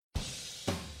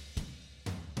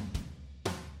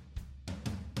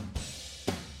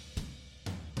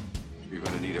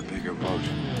You're gonna need a bigger boat.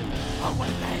 Oh, what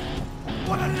a day!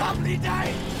 What a lovely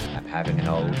day! I'm having an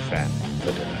old friend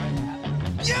for dinner.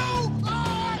 You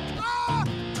are a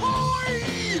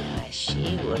toy!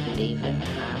 She wouldn't even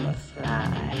harm a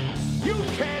fly. You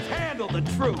can't handle the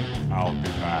truth! I'll be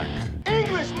back.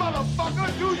 English,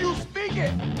 motherfucker! Do you speak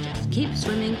it? Just keep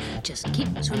swimming, just keep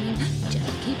swimming,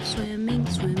 just keep swimming,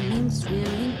 swimming,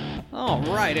 swimming. All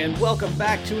right, and welcome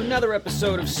back to another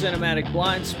episode of Cinematic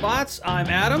Blind Spots. I'm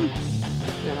Adam.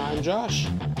 And I'm Josh.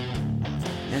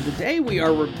 And today we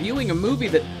are reviewing a movie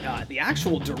that the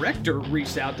actual director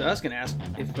reached out to us and asked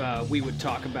if we would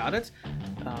talk about it.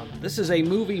 This is a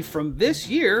movie from this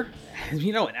year,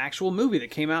 you know, an actual movie that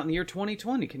came out in the year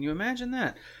 2020. Can you imagine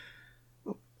that?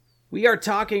 We are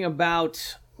talking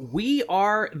about We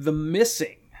Are the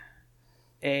Missing,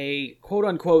 a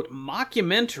quote-unquote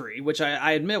mockumentary, which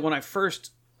I admit when I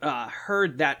first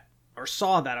heard that or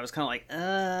saw that, I was kind of like,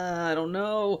 I don't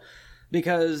know.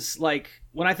 Because, like,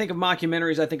 when I think of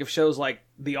mockumentaries, I think of shows like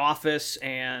The Office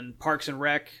and Parks and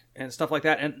Rec and stuff like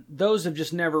that. And those have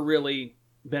just never really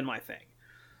been my thing.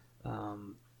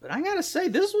 But I gotta say,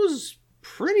 this was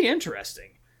pretty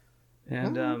interesting.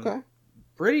 And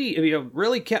pretty, you know,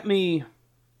 really kept me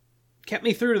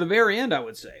through to the very end, I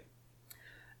would say.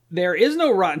 There is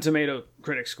no Rotten Tomato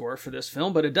critic score for this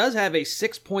film, but it does have a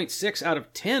 6.6 out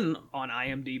of 10 on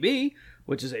IMDb,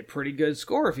 which is a pretty good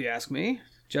score if you ask me,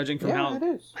 judging from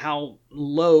how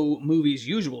low movies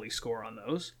usually score on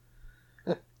those.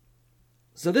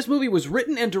 So this movie was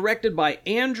written and directed by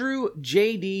Andrew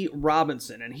J.D.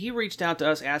 Robinson, and he reached out to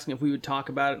us asking if we would talk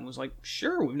about it, and was like,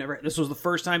 sure, this was the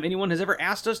first time anyone has ever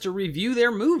asked us to review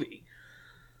their movie.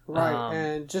 Right,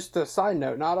 and just a side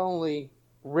note, not only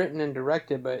written and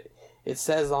directed, but it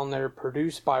says on there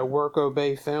produced by Worko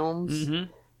Bay Films,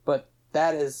 but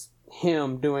that is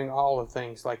him doing all the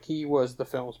things. Like, he was the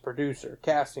film's producer,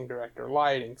 casting director,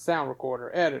 lighting, sound recorder,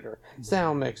 editor,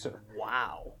 sound mixer.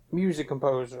 Wow. Music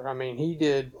composer. I mean, he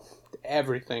did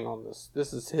everything on this.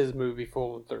 This is his movie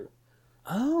full and through.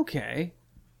 Okay.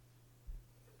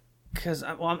 Because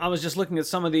I was just looking at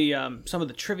some of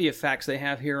the trivia facts they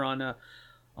have here on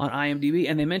IMDb,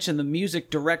 and they mentioned the music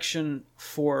direction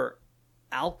for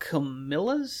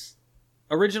Alchemilla's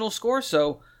original score.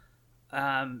 So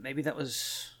maybe that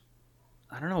was,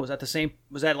 I don't know. Was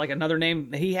that like another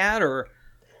name that he had, or?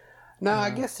 No,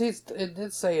 I guess it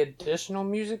did say additional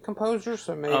music composer,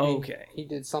 so maybe he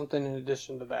did something in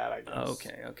addition to that, I guess.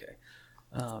 Okay.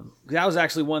 That was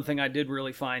actually one thing I did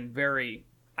really find very,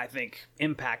 I think,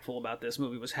 impactful about this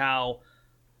movie, was how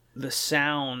the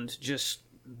sound just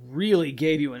really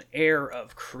gave you an air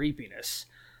of creepiness.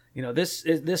 You know, this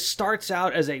starts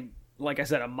out as like I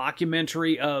said, a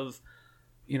mockumentary of,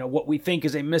 you know, what we think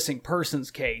is a missing persons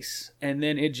case, and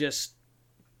then it just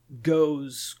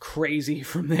goes crazy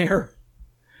from there.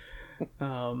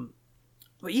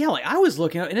 But yeah, like I was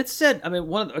looking at, and it said, I mean,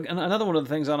 another one of the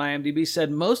things on IMDb said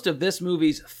most of this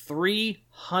movie's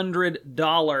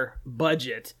 $300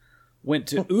 budget went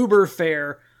to Uber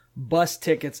fare, bus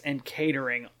tickets, and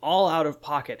catering, all out of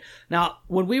pocket. Now,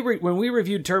 when we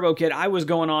reviewed Turbo Kid, I was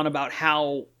going on about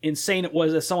how insane it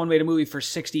was that someone made a movie for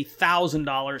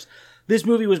 $60,000. This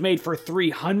movie was made for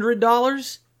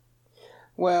 $300.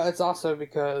 Well, it's also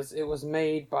because it was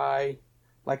made by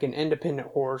like an independent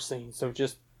horror scene, so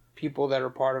just people that are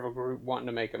part of a group wanting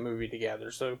to make a movie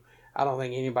together. So I don't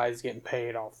think anybody's getting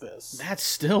paid off this. That's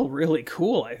still really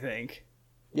cool, I think.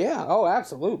 Yeah, oh,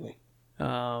 absolutely.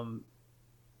 Yeah,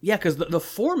 because the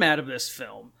format of this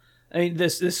film, I mean,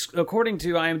 this according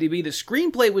to IMDb, the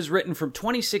screenplay was written from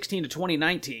 2016 to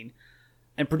 2019,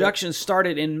 and production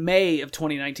started in May of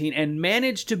 2019 and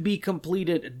managed to be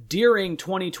completed during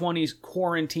 2020's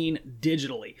quarantine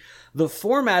digitally. The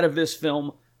format of this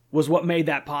film was what made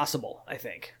that possible, I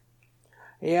think.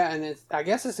 Yeah, and I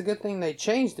guess it's a good thing they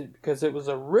changed it, because it was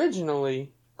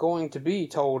originally going to be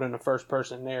told in a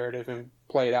first-person narrative and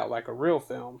played out like a real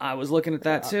film. I was looking at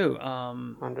that too.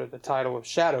 Under the title of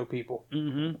Shadow People.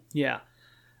 Mm-hmm. Yeah.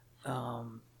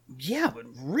 Yeah, but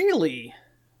really,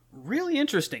 really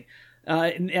interesting.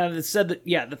 And it said that,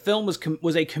 yeah, the film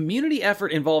was a community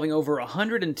effort involving over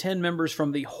 110 members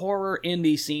from the horror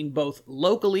indie scene, both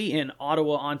locally in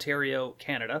Ottawa, Ontario,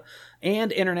 Canada,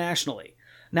 and internationally.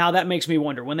 Now, that makes me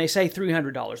wonder, when they say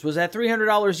 $300, was that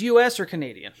 $300 US or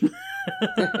Canadian?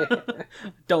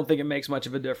 Don't think it makes much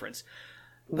of a difference.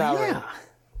 Not yeah.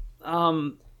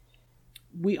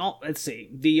 Let's see.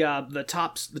 The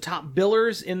top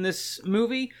billers in this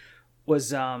movie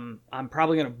was, I'm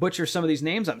probably going to butcher some of these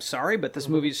names, I'm sorry, but this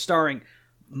movie is starring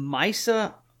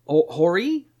Maisa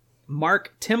Hori,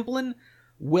 Mark Templin,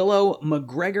 Willow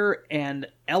McGregor, and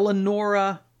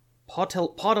Eleonora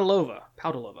Padalova.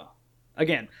 Paudalova.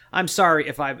 Again, I'm sorry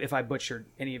if I butchered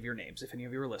any of your names, if any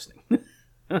of you are listening.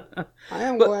 I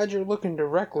am glad you're looking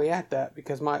directly at that,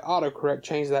 because my autocorrect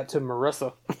changed that to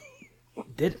Marissa.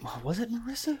 Was it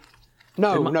Marissa?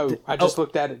 No. I just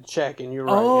looked at it to check, and you're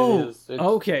right. Oh, it is.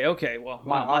 Okay. Well,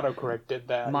 my autocorrect did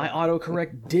that. My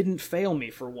autocorrect didn't fail me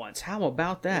for once. How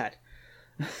about that?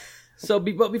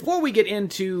 But before we get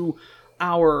into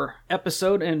our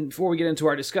episode and before we get into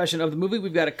our discussion of the movie,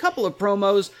 we've got a couple of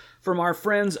promos from our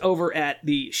friends over at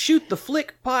the Shoot the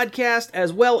Flick podcast,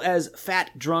 as well as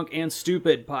Fat, Drunk, and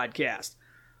Stupid podcast.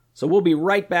 So we'll be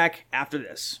right back after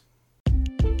this.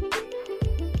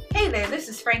 Hey there, this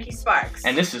is Frankie Sparks.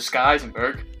 And this is Sky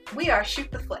Eisenberg. We are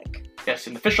Shoot the Flick. Yes,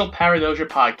 an official Paradoja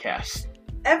podcast.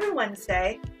 Every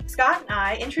Wednesday, Scott and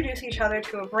I introduce each other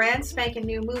to a brand spanking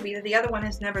new movie that the other one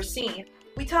has never seen.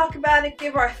 We talk about it,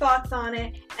 give our thoughts on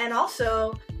it, and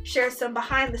also share some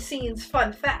behind-the-scenes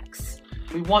fun facts.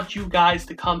 We want you guys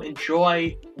to come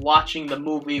enjoy watching the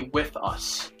movie with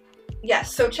us.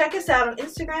 Yes, so check us out on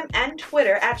Instagram and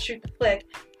Twitter at Shoot the Flick.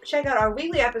 Check out our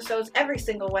weekly episodes every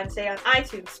single Wednesday on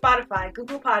iTunes, Spotify,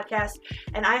 Google Podcasts,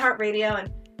 and iHeartRadio,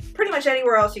 and pretty much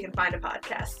anywhere else you can find a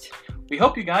podcast. We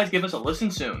hope you guys give us a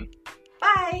listen soon.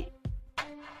 Bye!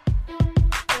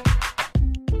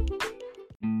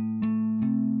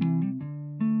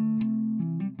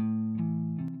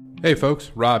 Hey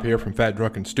folks, Rob here from Fat,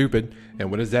 Drunk, and Stupid. And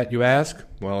what is that, you ask?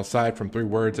 Well, aside from 3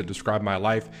 words that describe my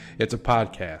life, it's a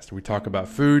podcast. We talk about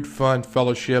food, fun,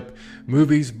 fellowship,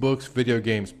 movies, books, video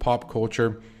games, pop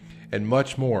culture, and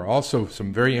much more. Also,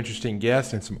 some very interesting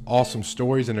guests and some awesome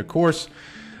stories, and of course,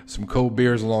 some cold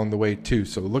beers along the way too.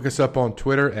 So look us up on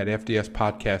Twitter at FDS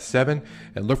Podcast 7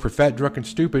 and look for Fat, Drunk, and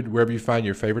Stupid wherever you find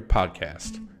your favorite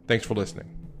podcast. Thanks for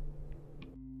listening.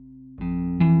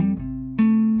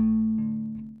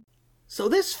 So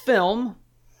this film,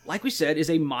 like we said, is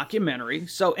a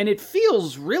mockumentary. And it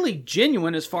feels really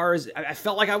genuine as far as I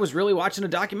felt like I was really watching a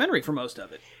documentary for most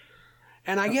of it.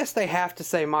 And I guess they have to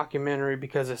say mockumentary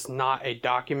because it's not a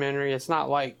documentary. It's not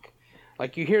like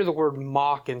you hear the word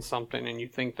mock in something and you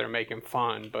think they're making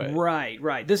fun, but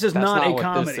right. This is not a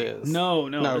comedy. This is. No,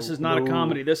 this is not a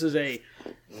comedy. This is a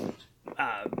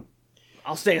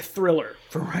I'll say a thriller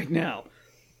for right now.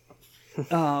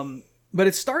 But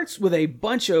it starts with a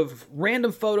bunch of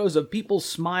random photos of people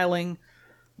smiling,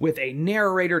 with a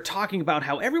narrator talking about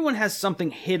how everyone has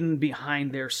something hidden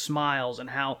behind their smiles and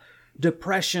how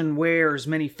depression wears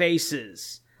many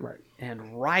faces. Right.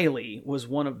 And Riley was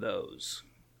one of those.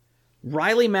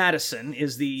 Riley Madison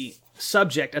is the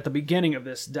subject at the beginning of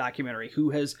this documentary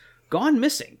who has gone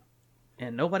missing,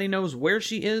 and nobody knows where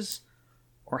she is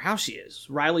or how she is.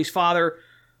 Riley's father,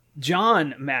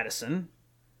 John Madison,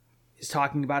 is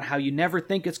talking about how you never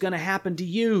think it's going to happen to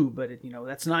you, but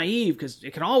that's naive because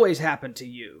it can always happen to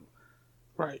you.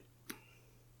 Right.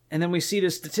 And then we see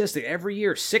this statistic. Every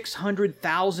year,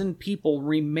 600,000 people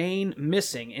remain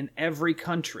missing in every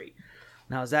country.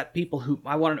 Now, is that people who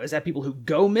is that people who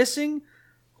go missing,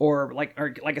 or like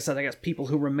I said, I guess people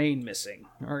who remain missing,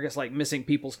 or I guess like missing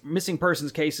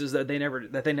persons cases that they never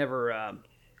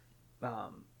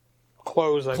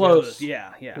close. I guess.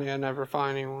 Yeah. Never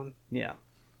find anyone. Yeah.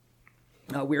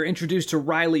 We're introduced to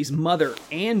Riley's mother,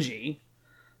 Angie,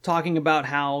 talking about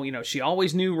how, she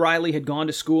always knew Riley had gone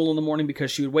to school in the morning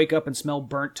because she would wake up and smell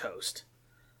burnt toast.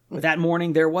 But that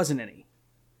morning, there wasn't any.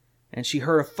 And she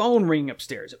heard a phone ringing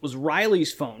upstairs. It was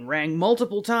Riley's phone, rang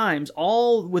multiple times,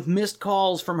 all with missed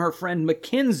calls from her friend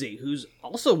Mackenzie, who's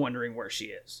also wondering where she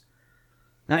is.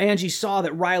 Now, Angie saw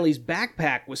that Riley's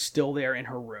backpack was still there in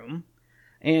her room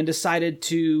and decided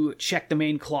to check the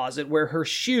main closet where her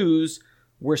shoes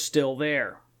were still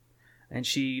there. And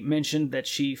she mentioned that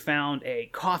she found a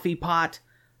coffee pot,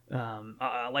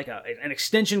 like an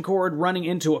extension cord running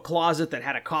into a closet that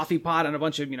had a coffee pot and a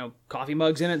bunch of, coffee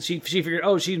mugs in it. She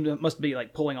figured, she must be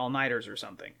like pulling all-nighters or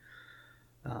something.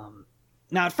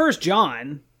 Now, at first,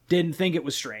 John didn't think it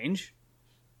was strange,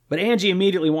 but Angie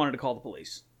immediately wanted to call the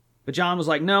police. But John was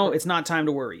like, no, it's not time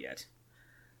to worry yet.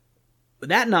 But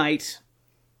that night,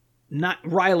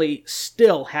 Riley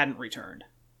still hadn't returned.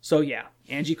 So yeah,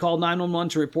 Angie called 911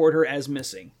 to report her as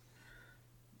missing.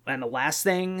 And the last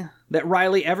thing that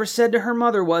Riley ever said to her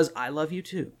mother was, "I love you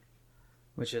too."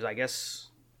 Which is, I guess,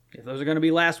 if those are going to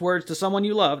be last words to someone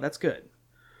you love, that's good.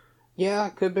 Yeah,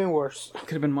 it could have been worse.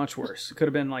 Could have been much worse. It could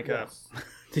have been like yes.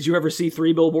 Did you ever see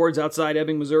 3 billboards outside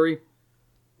Ebbing, Missouri?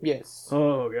 Yes.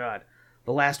 Oh, God.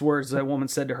 The last words that woman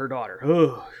said to her daughter.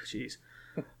 Oh, jeez.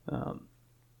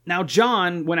 Now,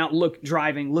 John went out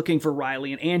driving, looking for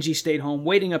Riley, and Angie stayed home,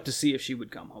 waiting up to see if she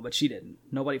would come home, but she didn't.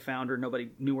 Nobody found her.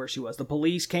 Nobody knew where she was. The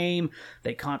police came.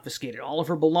 They confiscated all of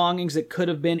her belongings that could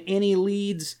have been any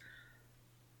leads.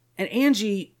 And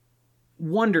Angie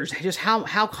wonders just how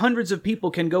hundreds of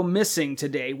people can go missing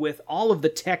today with all of the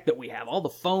tech that we have, all the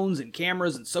phones and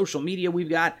cameras and social media we've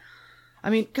got.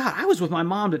 I mean, God, I was with my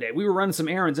mom today. We were running some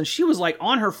errands, and she was like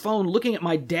on her phone looking at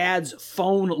my dad's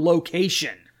phone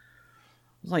location.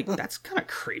 I was like, that's kind of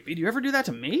creepy. Do you ever do that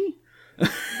to me?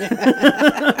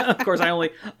 Of course, I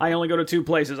only go to two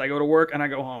places. I go to work and I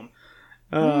go home.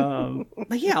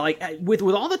 But yeah, like with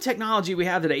all the technology we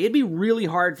have today, it'd be really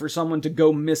hard for someone to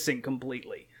go missing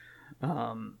completely.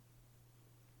 But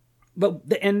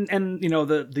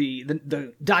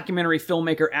the documentary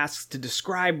filmmaker asks to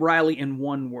describe Riley in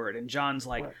one word, and John's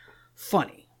like,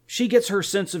 funny. She gets her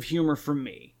sense of humor from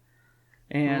me.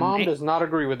 And Mom does not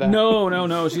agree with that.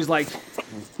 No. She's like,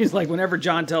 whenever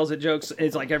John tells it jokes,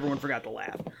 it's like everyone forgot to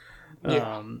laugh.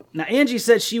 Yeah. Now, Angie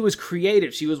said she was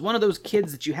creative. She was one of those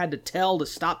kids that you had to tell to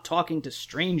stop talking to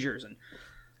strangers. And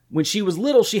when she was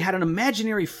little, she had an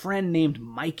imaginary friend named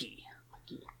Mikey.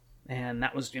 And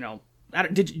that was,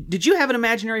 did you have an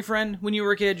imaginary friend when you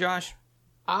were a kid, Josh?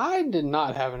 I did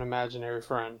not have an imaginary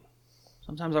friend.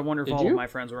 Sometimes I wonder if all of my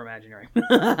friends were imaginary.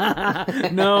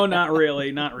 No, not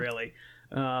really.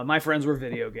 My friends were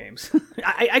video games.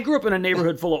 I grew up in a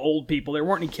neighborhood full of old people. There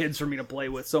weren't any kids for me to play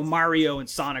with, so Mario and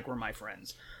Sonic were my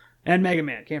friends. And Mega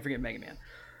Man. Can't forget Mega Man.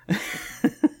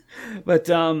 But,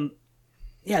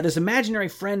 this imaginary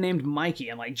friend named Mikey.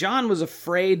 And, like, John was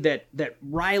afraid that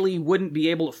Riley wouldn't be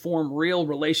able to form real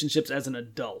relationships as an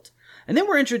adult. And then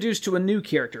we're introduced to a new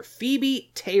character,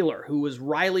 Phoebe Taylor, who was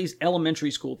Riley's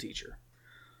elementary school teacher.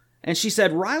 And she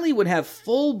said Riley would have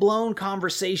full-blown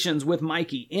conversations with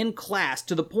Mikey in class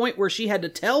to the point where she had to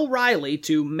tell Riley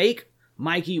to make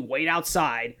Mikey wait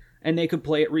outside and they could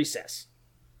play at recess.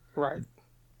 Right.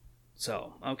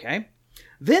 So, okay.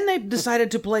 Then they decided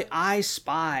to play I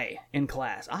Spy in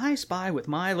class. I spy with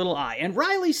my little eye. And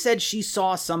Riley said she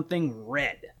saw something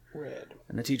red.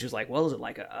 And the teacher's like, well, is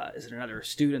it another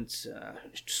student's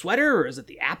sweater, or is it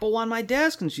the apple on my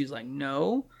desk? And she's like,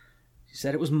 no. She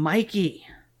said it was Mikey.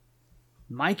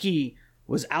 Mikey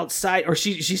was outside, or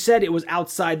she said it was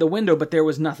outside the window, but there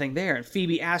was nothing there. And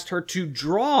Phoebe asked her to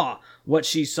draw what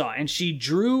she saw, and she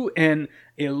drew an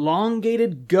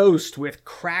elongated ghost with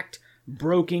cracked,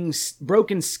 broken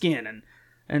skin.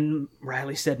 And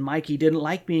Riley said Mikey didn't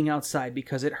like being outside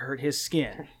because it hurt his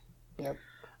skin. Yep.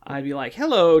 I'd be like,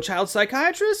 hello, child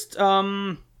psychiatrist.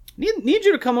 Need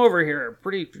you to come over here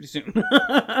pretty soon.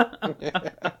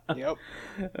 Yep.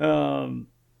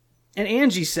 And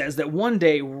Angie says that one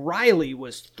day Riley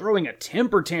was throwing a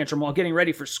temper tantrum while getting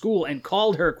ready for school and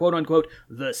called her, quote unquote,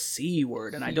 the C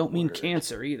word. And I don't mean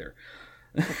cancer either.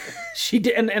 She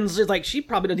did, and she's like, she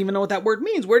probably doesn't even know what that word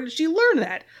means. Where did she learn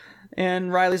that?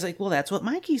 And Riley's like, well, that's what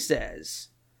Mikey says.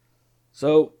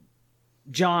 So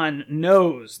John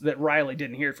knows that Riley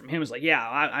didn't hear it from him. He's like, yeah,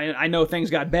 I know things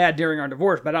got bad during our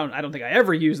divorce, but I don't think I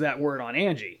ever used that word on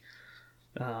Angie.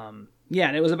 Yeah,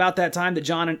 and it was about that time that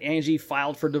John and Angie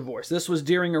filed for divorce. This was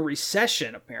during a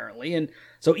recession, apparently. And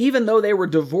so even though they were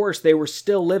divorced, they were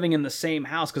still living in the same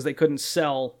house because they couldn't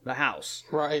sell the house.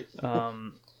 Right. But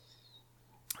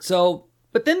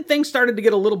then things started to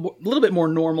get a little bit more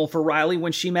normal for Riley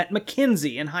when she met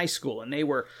Mackenzie in high school. And they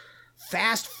were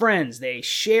fast friends. They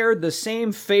shared the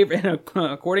same favorite,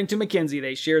 according to Mackenzie,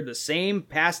 they shared the same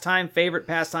favorite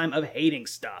pastime of hating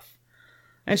stuff.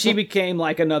 And she became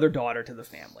like another daughter to the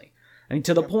family. And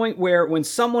to the point where when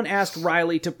someone asked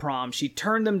Riley to prom, she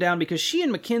turned them down because she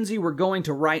and Mackenzie were going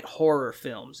to write horror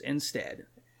films instead.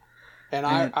 And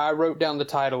I wrote down the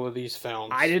title of these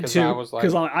films. I did too,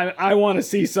 because I want to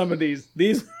see some of these.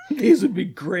 These would be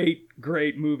great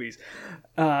movies.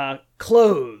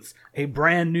 Clothes, a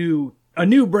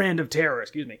new brand of terror.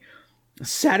 Excuse me.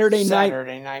 Saturday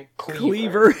Night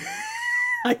Cleaver.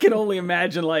 I can only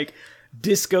imagine like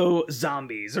disco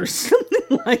zombies or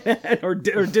something like that, or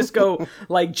disco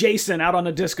like Jason out on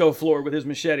a disco floor with his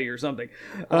machete or something.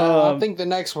 I think the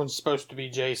next one's supposed to be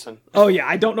Jason. Oh yeah,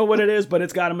 I don't know what it is, but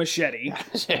it's got a machete.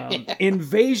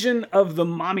 Invasion of the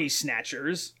Mommy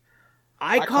Snatchers.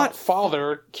 I caught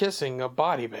father kissing a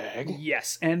body bag.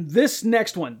 Yes, and this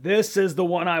next one, this is the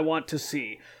one I want to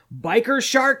see. Biker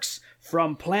Sharks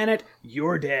from Planet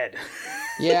You're Dead.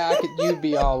 Yeah, you'd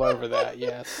be all over that.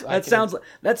 Yes, that sounds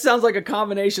like a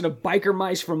combination of biker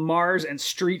mice from Mars and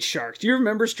street sharks. Do you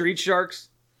remember Street Sharks?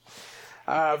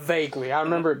 Vaguely. I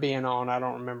remember it being on. I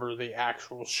don't remember the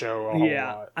actual show a whole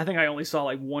lot. I think I only saw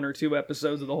like 1 or 2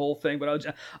 episodes of the whole thing, but I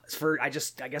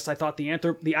guess I thought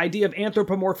the idea of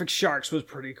anthropomorphic sharks was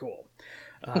pretty cool.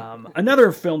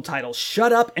 Another film title,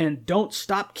 Shut Up and Don't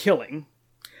Stop Killing.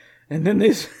 And then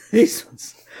these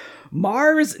ones.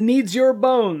 Mars Needs Your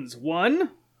Bones. 1,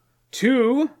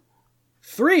 2,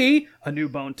 3,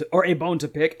 a bone to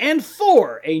pick, and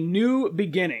 4, a new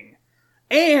beginning.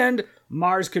 And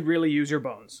Mars Could Really Use Your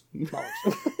Bones. It's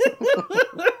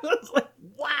like,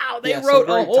 wow, they wrote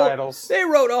a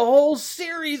whole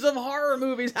series of horror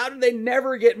movies. How did they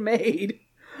never get made?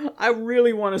 I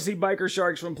really want to see Biker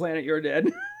Sharks from Planet You're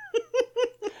Dead.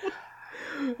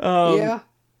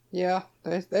 Yeah,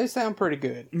 they sound pretty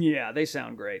good. Yeah, they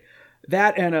sound great.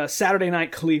 That and a Saturday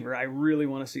Night Cleaver. I really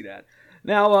want to see that.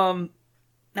 Now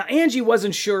Angie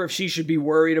wasn't sure if she should be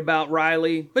worried about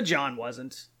Riley, but John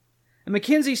wasn't. And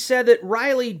Mackenzie said that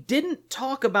Riley didn't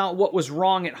talk about what was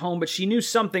wrong at home, but she knew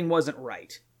something wasn't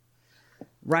right.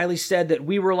 Riley said that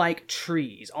we were like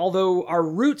trees. Although our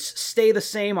roots stay the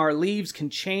same, our leaves can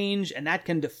change, and that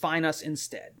can define us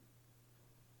instead.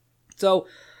 So,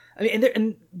 I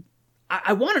mean,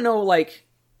 I want to know, like,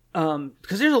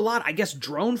 because there's a lot, I guess,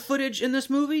 drone footage in this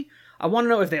movie. I want to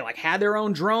know if they like had their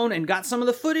own drone and got some of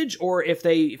the footage, or if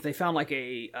they found like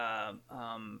a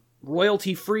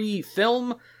royalty-free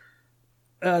film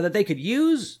that they could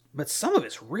use. But some of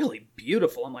it's really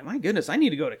beautiful. I'm like, my goodness, I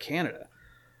need to go to Canada.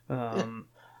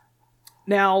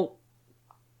 Now,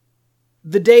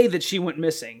 the day that she went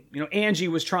missing, Angie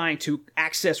was trying to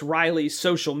access Riley's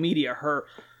social media, her,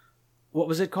 what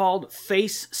was it called?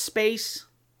 Face Space?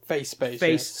 Face Space.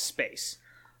 Face Space.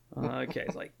 Okay,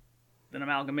 it's like an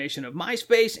amalgamation of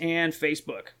MySpace and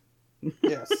Facebook.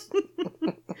 Yes.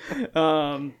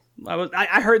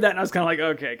 I heard that and I was kind of like,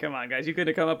 okay, come on, guys. You could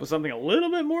have come up with something a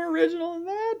little bit more original than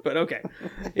that, but okay.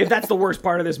 If that's the worst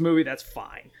part of this movie, that's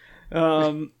fine.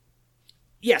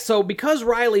 Yeah, so because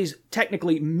Riley's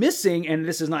technically missing, and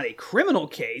this is not a criminal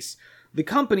case, the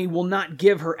company will not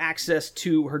give her access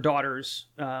to her daughter's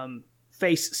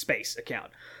Face Space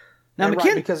account. Now,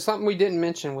 right, because something we didn't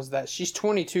mention was that she's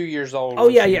 22 years old. Oh,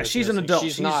 yeah, she's an adult.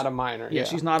 She's not a minor. Yeah,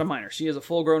 she's not a minor. She is a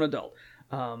full-grown adult.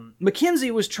 Mackenzie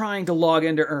was trying to log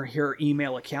into her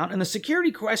email account, and the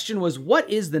security question was, what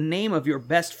is the name of your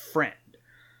best friend?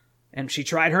 And she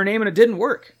tried her name, and it didn't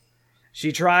work.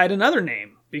 She tried another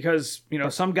name, because,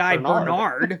 some guy,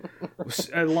 Bernard,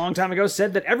 a long time ago,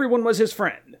 said that everyone was his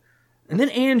friend. And then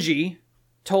Angie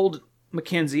told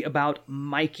Mackenzie about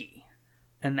Mikey,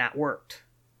 and that worked.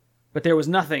 But there was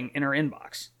nothing in her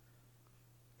inbox.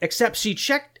 Except she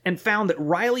checked and found that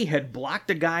Riley had blocked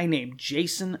a guy named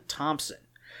Jason Thompson.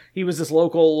 He was this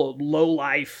local,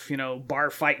 low-life,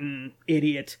 bar-fighting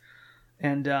idiot.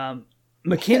 And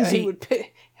Mackenzie...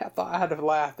 Yeah, I thought I had to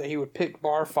laugh that he would pick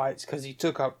bar fights because he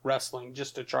took up wrestling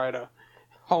just to try to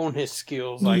hone his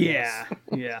skills, I guess.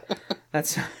 Yeah.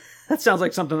 That sounds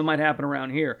like something that might happen around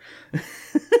here.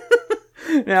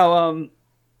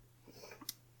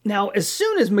 Now, as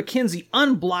soon as Mackenzie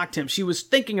unblocked him, she was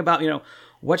thinking about,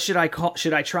 what should I call?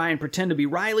 Should I try and pretend to be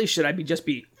Riley? Should I just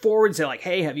be forward and say like,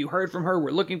 "Hey, have you heard from her? We're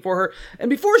looking for her."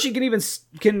 And before she can even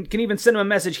send him a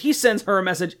message, he sends her a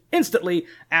message instantly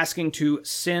asking to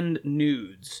send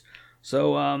nudes.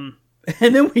 So, and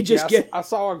then we just get. I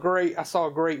saw a great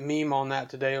meme on that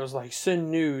today. It was like,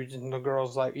 "Send nudes," and the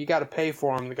girl's like, "You got to pay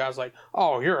for them." The guy's like,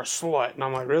 "Oh, you're a slut," and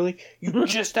I'm like, "Really? You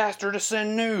just asked her to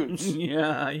send nudes?"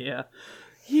 Yeah.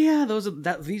 Yeah,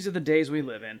 these are the days we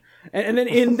live in. And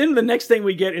then the next thing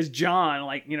we get is John,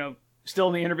 like, still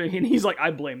in the interview, and he's like,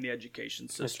 I blame the education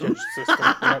system.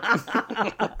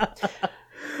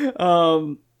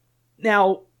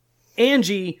 Now,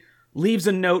 Angie leaves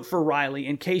a note for Riley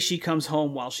in case she comes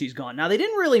home while she's gone. Now, they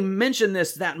didn't really mention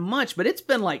this that much, but it's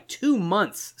been like 2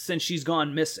 months since she's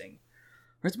gone missing.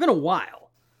 Or it's been a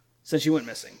while since she went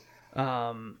missing.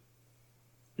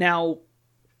 Now,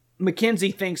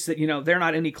 Mackenzie thinks that, they're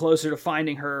not any closer to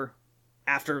finding her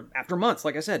after months.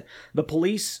 Like I said, the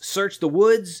police searched the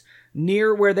woods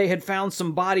near where they had found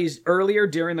some bodies earlier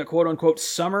during the quote-unquote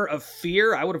summer of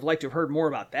fear. I would have liked to have heard more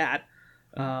about that.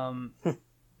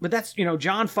 But that's,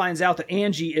 John finds out that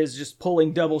Angie is just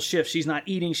pulling double shifts. She's not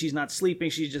eating, she's not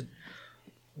sleeping, she's just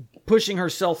pushing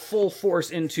herself full force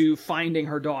into finding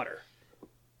her daughter.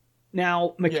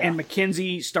 Now, and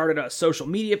Mackenzie started a social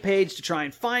media page to try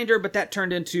and find her, but that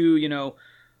turned into,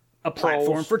 a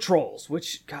platform for trolls,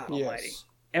 which, God almighty,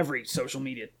 every social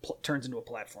media turns into a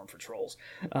platform for trolls.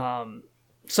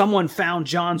 Someone found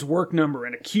John's work number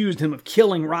and accused him of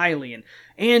killing Riley, and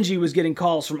Angie was getting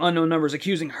calls from unknown numbers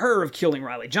accusing her of killing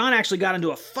Riley. John actually got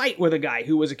into a fight with a guy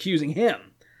who was accusing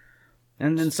him.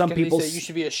 And then some 'Cause people they said you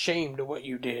should be ashamed of what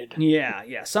you did.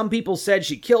 Yeah. Some people said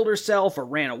she killed herself or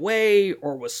ran away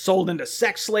or was sold into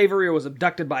sex slavery or was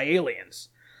abducted by aliens.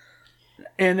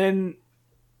 And then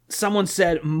someone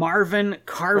said Marvin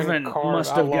Carvin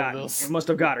must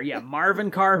have got her. Yeah, Marvin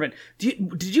Carvin.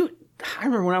 Did you? I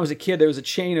remember when I was a kid, there was a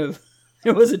chain of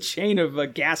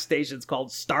gas stations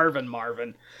called Starvin'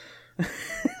 Marvin. I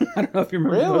don't know if you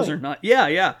remember those or not.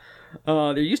 Yeah.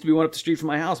 There used to be one up the street from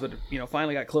my house, but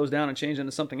finally got closed down and changed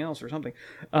into something else or something.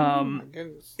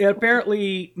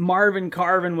 Apparently, Marvin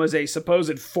Carvin was a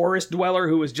supposed forest dweller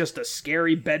who was just a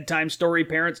scary bedtime story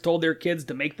parents told their kids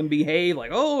to make them behave.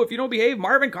 Like, oh, if you don't behave,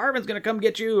 Marvin Carvin's going to come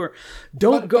get you, or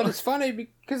don't go. But it's funny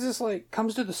because it's like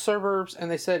comes to the suburbs and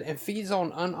they said and feeds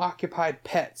on unoccupied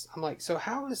pets. I'm like, so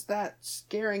how is that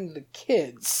scaring the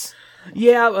kids?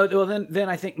 Yeah, well then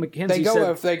I think Mackenzie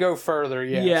said if they go further,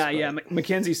 yes. Yeah.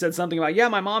 Mackenzie said something about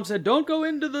my mom said don't go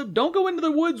into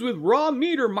the woods with raw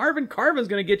meat or Marvin Carvin's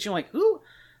gonna get you. I'm like, who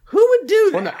would do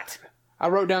that? No, I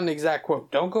wrote down the exact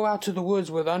quote. Don't go out to the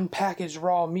woods with unpackaged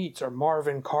raw meats or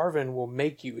Marvin Carvin will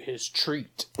make you his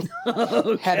treat.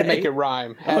 Okay. Had to make it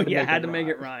rhyme. Had to make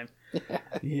it rhyme.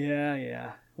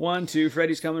 Yeah. 1, 2,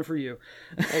 Freddy's coming for you.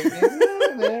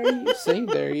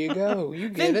 There you go. You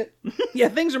get it. Yeah,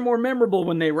 things are more memorable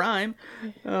when they rhyme.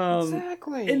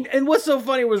 Exactly. And what's so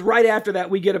funny was right after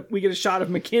that we get a shot of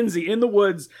Mackenzie in the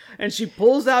woods, and she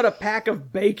pulls out a pack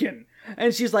of bacon,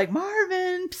 and she's like,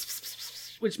 Marvin, pss, pss, pss,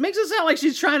 pss, which makes it sound like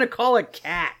she's trying to call a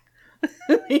cat.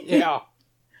 Yeah.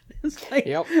 It's like,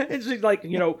 and she's like,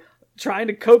 trying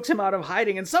to coax him out of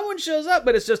hiding, and someone shows up,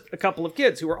 but it's just a couple of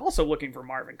kids who are also looking for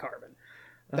Marvin Carvin.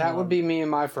 That would be me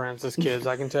and my friends as kids.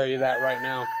 I can tell you that right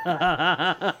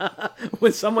now.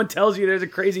 When someone tells you there's a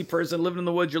crazy person living in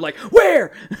the woods, you're like,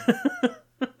 where?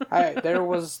 Hey, there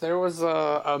was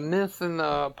a myth in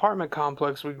the apartment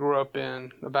complex we grew up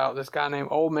in about this guy named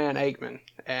Old Man Aikman.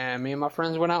 And me and my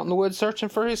friends went out in the woods searching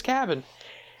for his cabin.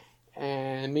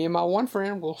 And me and my one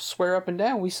friend will swear up and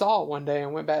down we saw it one day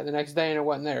and went back the next day and it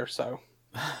wasn't there, so.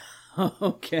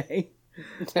 Okay.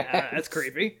 That's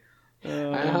creepy.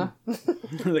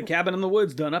 The cabin in the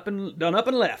woods done up and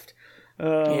left.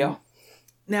 Yeah.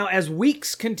 Now, as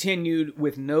weeks continued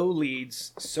with no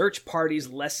leads, search parties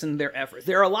lessened their efforts.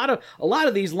 There are a lot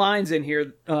of these lines in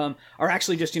here are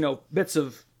actually just bits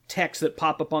of text that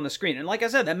pop up on the screen, and like I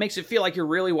said, that makes it feel like you're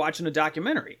really watching a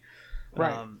documentary.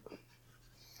 Right.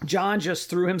 John just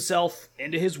threw himself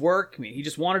into his work. I mean, he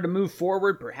just wanted to move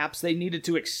forward. Perhaps they needed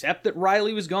to accept that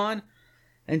Riley was gone.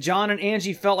 And John and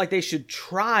Angie felt like they should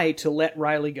try to let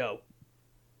Riley go.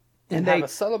 And have a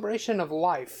celebration of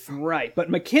life. Right. But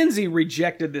Mackenzie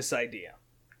rejected this idea.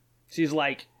 She's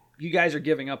like, you guys are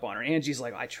giving up on her. Angie's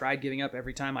like, I tried giving up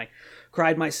every time I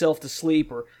cried myself to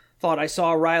sleep or thought I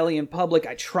saw Riley in public.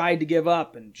 I tried to give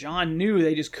up. And John knew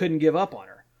they just couldn't give up on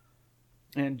her.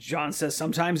 And John says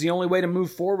sometimes the only way to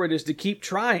move forward is to keep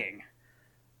trying.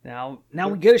 Now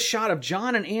we get a shot of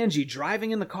John and Angie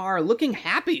driving in the car, looking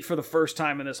happy for the first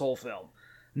time in this whole film.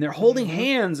 And they're holding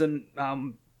hands, and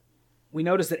we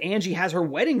notice that Angie has her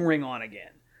wedding ring on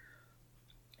again.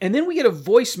 And then we get a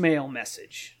voicemail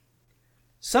message.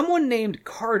 Someone named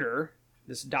Carter,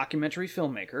 this documentary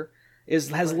filmmaker,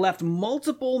 has left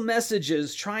multiple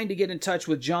messages trying to get in touch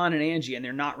with John and Angie, and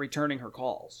they're not returning her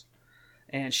calls.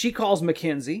 And she calls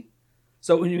Mackenzie.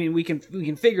 So, I mean, we can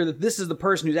figure that this is the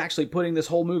person who's actually putting this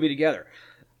whole movie together.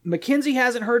 Mackenzie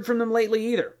hasn't heard from them lately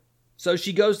either. So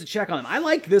she goes to check on them. I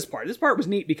like this part. This part was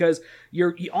neat because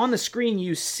you're on the screen,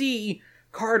 you see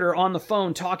Carter on the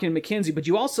phone talking to Mackenzie, but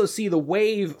you also see the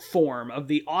wave form of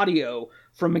the audio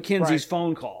from Mackenzie's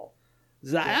phone call.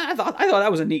 I thought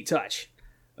that was a neat touch.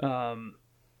 Now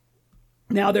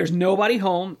there's nobody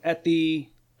home at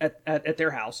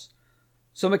their house.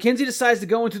 So Mackenzie decides to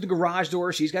go into the garage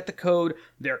door. She's got the code.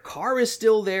 Their car is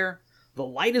still there. The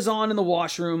light is on in the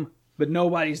washroom, but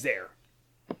nobody's there.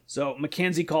 So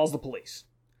Mackenzie calls the police.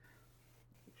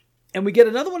 And we get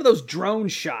another one of those drone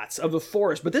shots of the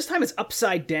forest, but this time it's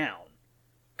upside down,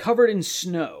 covered in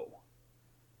snow.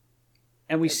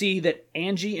 And we see that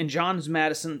Angie and John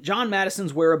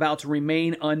Madison's whereabouts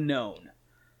remain unknown.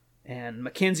 And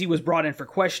Mackenzie was brought in for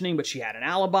questioning, but she had an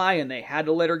alibi, and they had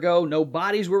to let her go. No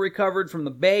bodies were recovered from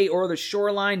the bay or the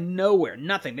shoreline. Nowhere.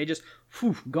 Nothing. They just,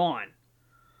 gone.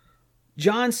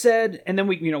 John said, and then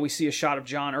we see a shot of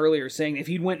John earlier saying if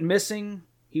he went missing,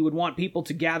 he would want people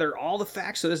to gather all the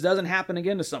facts so this doesn't happen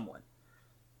again to someone.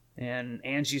 And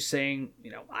Angie's saying,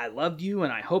 I loved you,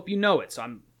 and I hope you know it. So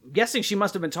I'm guessing she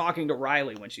must have been talking to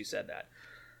Riley when she said that.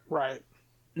 Right.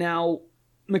 Now,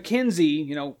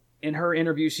 Mackenzie, in her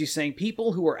interview, she's saying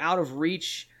people who are out of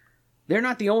reach, they're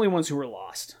not the only ones who are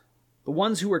lost. The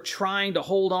ones who are trying to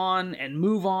hold on and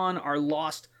move on are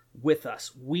lost with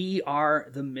us. We are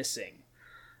the missing.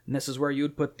 And this is where you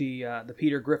would put the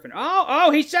Peter Griffin,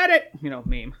 oh, he said it,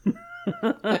 meme.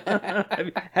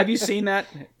 Have you seen that?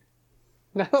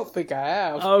 I don't think I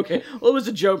have. Okay. Well, it was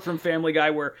a joke from Family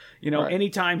Guy where, Right.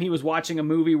 anytime he was watching a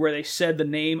movie where they said the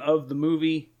name of the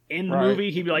movie in the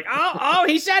movie, he'd be like, oh,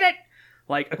 he said it!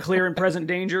 Like A Clear and Present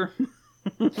Danger.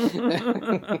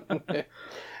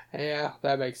 Yeah,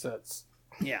 that makes sense.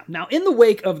 Yeah. Now, in the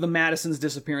wake of the Madison's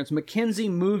disappearance, Mackenzie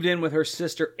moved in with her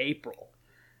sister April.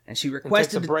 And she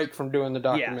requested takes a break from doing the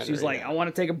documentary. Yeah, she's like, I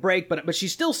want to take a break, but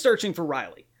she's still searching for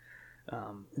Riley.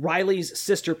 Riley's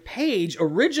sister Paige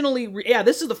originally...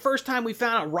 this is the first time we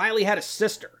found out Riley had a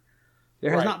sister.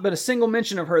 There has not been a single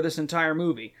mention of her this entire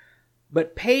movie.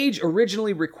 But Paige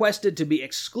originally requested to be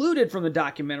excluded from the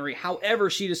documentary. However,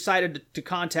 she decided to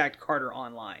contact Carter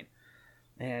online.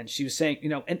 And she was saying,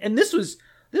 and this was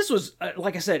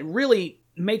like I said, really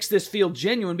makes this feel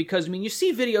genuine because, you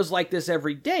see videos like this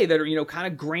every day that are, kind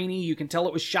of grainy. You can tell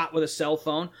it was shot with a cell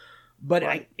phone. But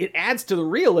it adds to the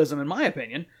realism, in my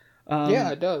opinion.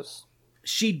 Yeah, it does.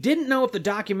 She didn't know if the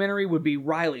documentary would be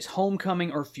Riley's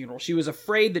homecoming or funeral. She was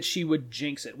afraid that she would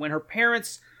jinx it. When her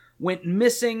parents went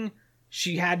missing,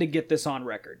 she had to get this on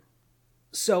record.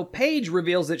 So Paige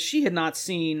reveals that she had not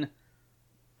seen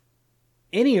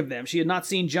any of them. She had not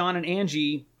seen John and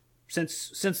Angie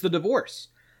since the divorce.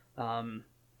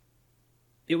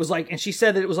 It was like, and she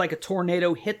said that it was like a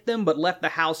tornado hit them but left the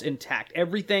house intact.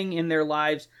 Everything in their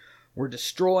lives were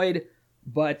destroyed,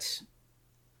 but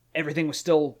everything was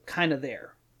still kind of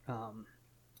there.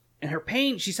 And her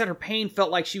pain, she said her pain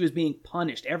felt like she was being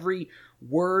punished. Every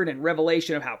word and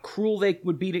revelation of how cruel they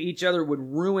would be to each other would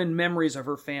ruin memories of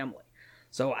her family.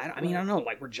 So, I don't know,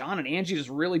 like, were John and Angie just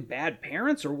really bad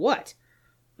parents or what?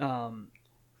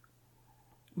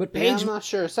 But Paige... Yeah, I'm not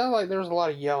sure. It sounded like there was a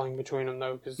lot of yelling between them,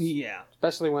 though. Cause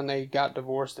especially when they got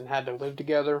divorced and had to live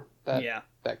together.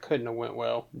 That couldn't have went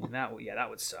well. That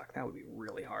would suck. That would be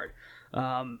really hard.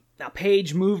 Now,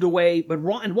 Paige moved away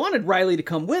and wanted Riley to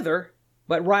come with her,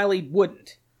 but Riley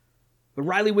wouldn't. But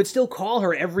Riley would still call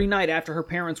her every night after her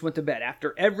parents went to bed.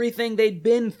 After everything they'd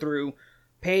been through,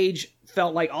 Paige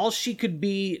felt like all she could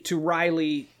be to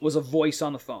Riley was a voice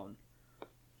on the phone.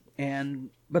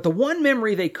 But the one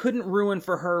memory they couldn't ruin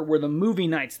for her were the movie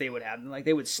nights they would have. Like,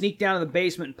 they would sneak down to the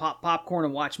basement and pop popcorn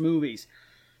and watch movies.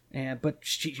 But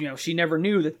she never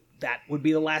knew that would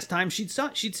be the last time she'd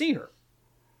see her.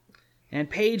 And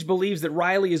Paige believes that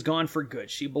Riley is gone for good.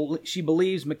 She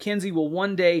believes Mackenzie will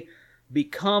one day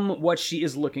become what she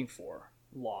is looking for.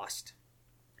 Lost.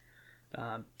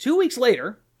 2 weeks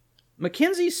later,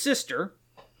 Mackenzie's sister,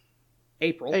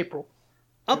 April,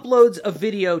 uploads a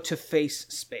video to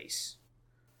FaceSpace.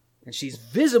 And she's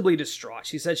visibly distraught.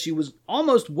 She said she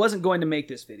almost wasn't going to make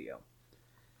this video.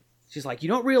 She's like, you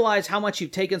don't realize how much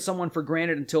you've taken someone for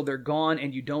granted until they're gone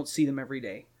and you don't see them every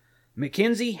day.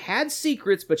 Mackenzie had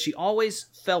secrets, but she always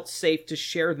felt safe to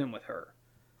share them with her.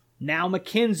 Now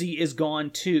Mackenzie is gone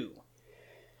too.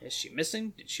 Is she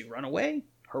missing? Did she run away?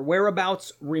 Her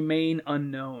whereabouts remain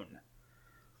unknown.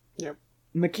 Yep.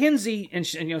 Mackenzie,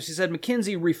 she said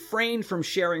Mackenzie refrained from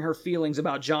sharing her feelings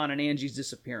about John and Angie's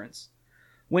disappearance.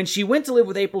 When she went to live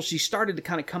with April, she started to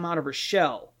kind of come out of her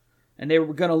shell, and they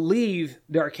were going to leave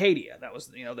Darcadia. That was,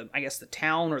 the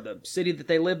town or the city that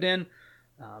they lived in.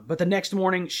 But the next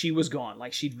morning, she was gone,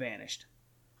 like she'd vanished.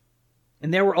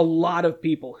 And there were a lot of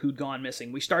people who'd gone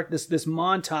missing. We start this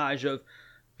montage of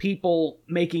people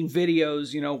making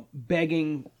videos,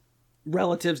 begging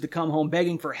relatives to come home,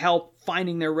 begging for help,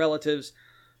 finding their relatives,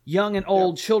 young and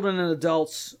old, children and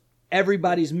adults.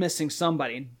 Everybody's missing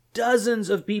somebody. And dozens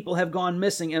of people have gone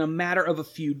missing in a matter of a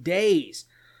few days.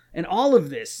 And all of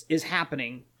this is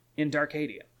happening in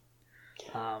Darcadia.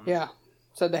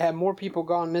 Said they had more people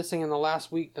gone missing in the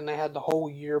last week than they had the whole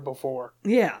year before.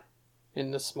 Yeah.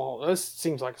 This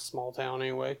seems like a small town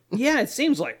anyway. Yeah, it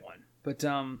seems like one. But,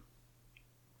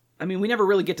 we never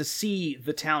really get to see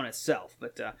the town itself.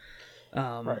 But,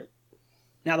 right.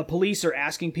 Now the police are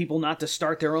asking people not to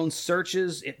start their own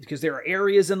searches because there are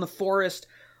areas in the forest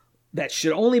that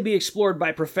should only be explored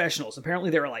by professionals. Apparently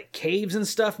there are like caves and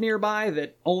stuff nearby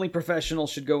that only professionals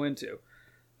should go into.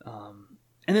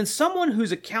 And then someone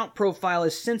whose account profile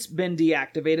has since been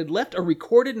deactivated left a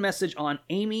recorded message on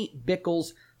Amy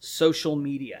Bickle's social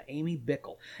media. Amy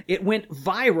Bickle. It went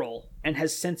viral and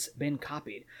has since been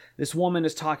copied. This woman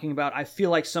is talking about, I feel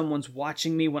like someone's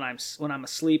watching me when I'm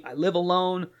asleep. I live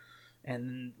alone.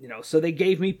 And, so they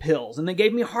gave me pills. And they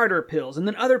gave me harder pills. And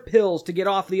then other pills to get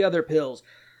off the other pills.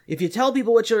 If you tell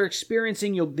people what you're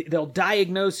experiencing, they'll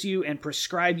diagnose you and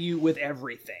prescribe you with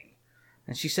everything.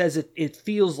 And she says it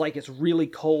feels like it's really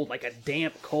cold, like a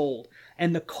damp cold.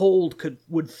 And the cold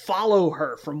would follow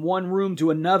her from one room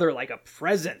to another like a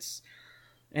presence.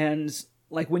 And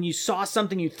like when you saw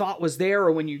something you thought was there,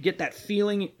 or when you get that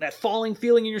feeling, that falling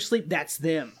feeling in your sleep, that's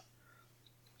them.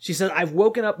 She said, I've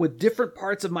woken up with different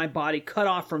parts of my body cut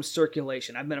off from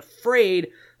circulation. I've been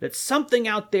afraid that something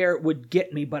out there would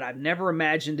get me, but I've never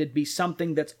imagined it'd be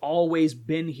something that's always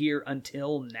been here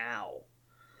until now.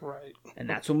 Right. And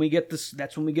that's when we get this.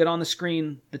 That's when we get on the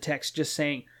screen the text just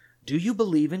saying, "Do you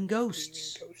believe in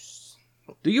ghosts?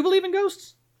 Do you believe in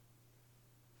ghosts?"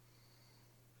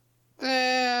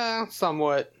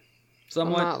 Somewhat.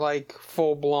 Somewhat. I'm not like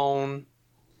full blown.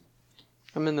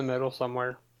 I'm in the middle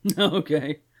somewhere.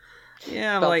 Okay.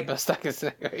 Yeah, About like the best I can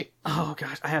say. Oh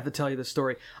gosh, I have to tell you this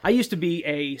story. I used to be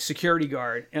a security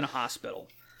guard in a hospital,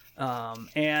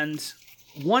 and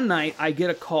one night I get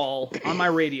a call on my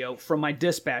radio from my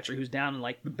dispatcher, who's down in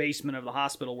like the basement of the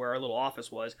hospital where our little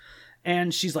office was,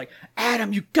 and she's like,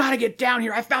 "Adam, you gotta get down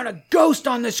here. I found a ghost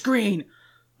on the screen."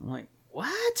 I'm like,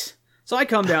 "What?" So I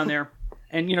come down there,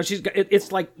 and she's got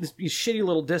it's like this shitty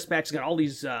little dispatch. She's got all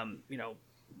these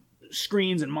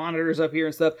screens and monitors up here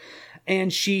and stuff.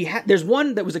 And there's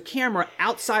one that was a camera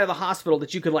outside of the hospital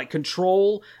that you could like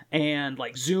control and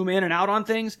like zoom in and out on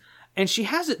things. And she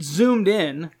has it zoomed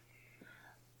in,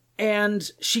 and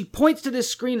she points to this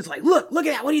screen. It's like, look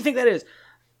at that. What do you think that is?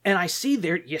 And I see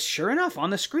there, yes, sure enough, on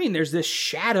the screen, there's this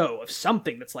shadow of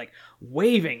something that's like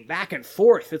waving back and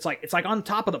forth. It's like on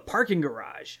top of the parking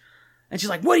garage. And she's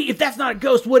like, if that's not a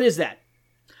ghost, what is that?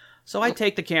 So I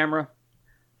take the camera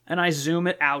and I zoom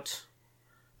it out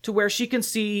to where she can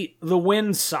see the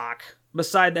windsock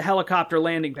beside the helicopter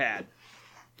landing pad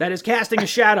that is casting a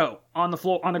shadow on the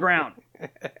floor, on the ground.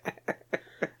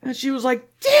 And she was like,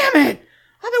 "Damn it!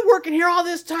 I've been working here all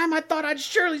this time. I thought I'd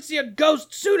surely see a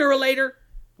ghost sooner or later."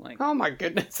 Like, oh my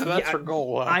goodness, so that's her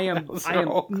goal. I am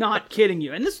not kidding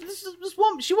you. And this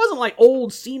woman, she wasn't like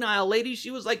old senile lady. She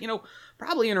was like,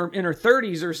 probably in her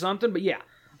 30s or something. But yeah,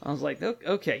 I was like,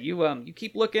 okay, you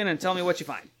keep looking and tell me what you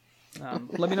find.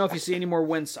 Let me know if you see any more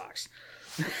windsocks.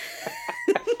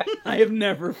 I have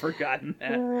never forgotten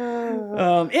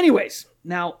that. Anyways,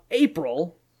 now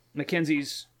April,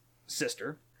 Mackenzie's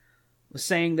sister, was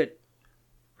saying that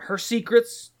her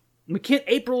secrets,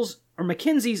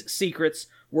 Mackenzie's secrets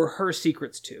were her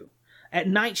secrets too. At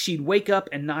night, she'd wake up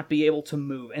and not be able to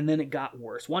move, and then it got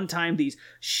worse. One time, these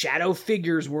shadowy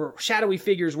figures were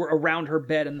around her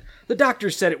bed, and the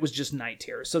doctors said it was just night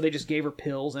terrors, so they just gave her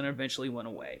pills and it eventually went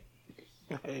away.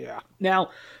 Yeah.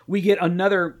 Now, we get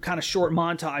another kind of short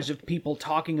montage of people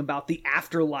talking about the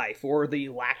afterlife, or the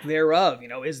lack thereof.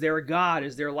 Is there a God?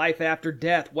 Is there life after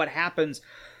death? What happens?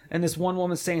 And this one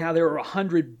woman saying how there are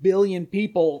 100 billion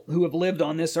people who have lived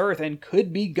on this earth and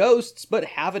could be ghosts, but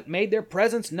haven't made their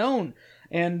presence known.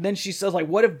 And then she says, like,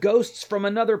 what if ghosts from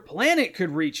another planet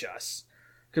could reach us?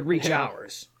 Could reach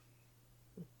ours?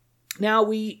 Now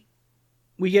we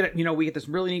get this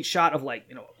really neat shot of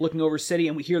looking over a city,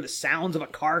 and we hear the sounds of a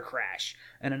car crash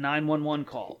and a 911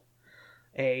 call.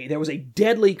 There was a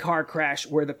deadly car crash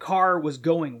where the car was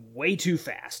going way too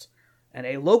fast, and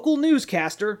a local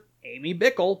newscaster, Amy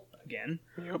Bickle, again,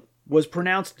 was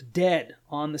pronounced dead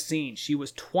on the scene. She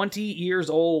was 20 years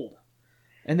old.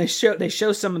 And they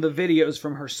show some of the videos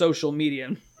from her social media,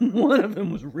 and one of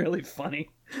them was really funny.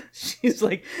 She's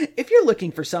like, "If you're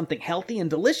looking for something healthy and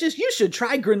delicious, you should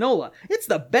try granola. It's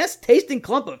the best tasting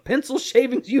clump of pencil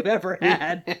shavings you've ever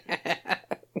had."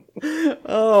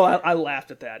 Oh, I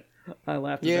laughed at that. I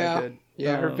laughed at that good.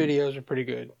 Yeah, her videos are pretty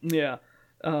good. Yeah.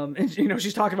 And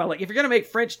she's talking about, like, if you're going to make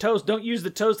French toast, don't use the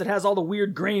toast that has all the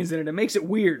weird grains in it. It makes it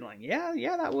weird. Like, yeah,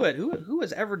 that would. Who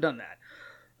has ever done that?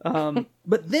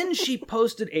 But then she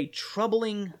posted a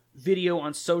troubling video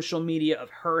on social media of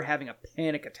her having a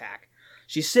panic attack.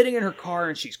 She's sitting in her car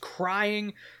and she's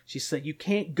crying. She said, "You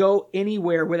can't go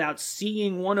anywhere without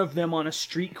seeing one of them on a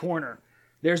street corner.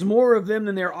 There's more of them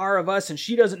than there are of us, and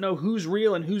she doesn't know who's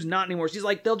real and who's not anymore." She's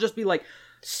like, they'll just be like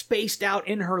spaced out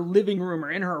in her living room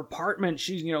or in her apartment.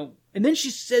 She's, and then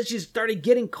she says she's started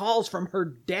getting calls from her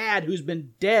dad, who's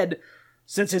been dead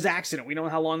since his accident. We don't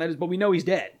know how long that is, but we know he's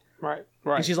dead. Right.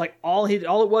 And she's like, all it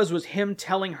was him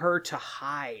telling her to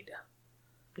hide.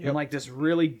 In like this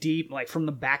really deep, like from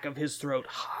the back of his throat,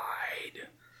 hide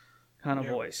kind of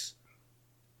voice.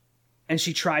 And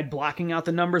she tried blocking out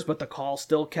the numbers, but the call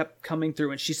still kept coming through.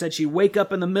 And she said she'd wake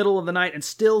up in the middle of the night and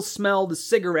still smell the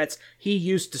cigarettes he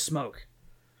used to smoke.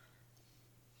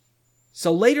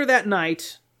 So later that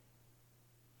night,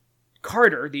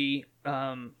 Carter, the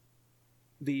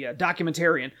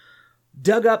documentarian,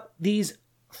 dug up these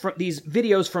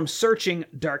videos from searching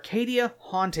Darkadia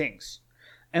hauntings.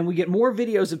 And we get more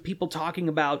videos of people talking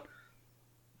about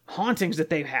hauntings that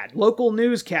they've had. Local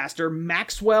newscaster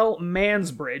Maxwell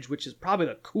Mansbridge, which is probably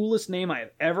the coolest name I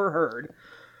have ever heard.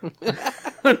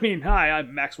 I mean, hi,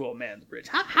 I'm Maxwell Mansbridge.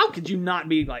 How could you not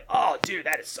be like, oh, dude,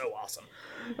 that is so awesome?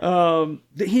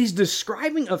 He's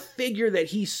describing a figure that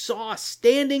he saw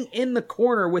standing in the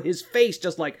corner with his face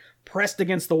just like pressed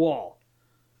against the wall.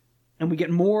 And we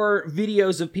get more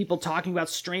videos of people talking about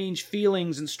strange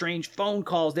feelings and strange phone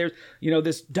calls. There's,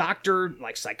 this doctor,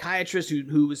 like psychiatrist,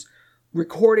 who was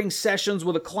recording sessions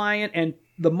with a client, and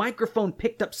the microphone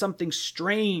picked up something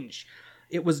strange.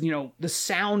 It was, the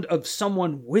sound of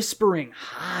someone whispering,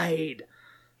 hide.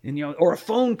 And, or a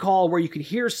phone call where you could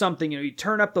hear something, you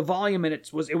turn up the volume and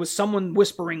it was someone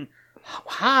whispering,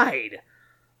 hide.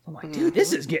 I'm like, dude,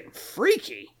 this is getting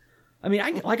freaky. I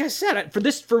mean, like I said,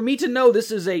 for me to know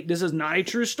this is not a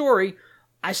true story,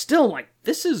 I still like,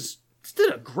 this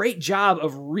did a great job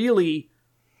of really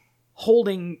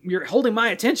holding my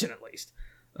attention, at least.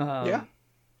 Yeah.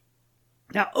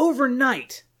 Now,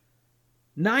 overnight,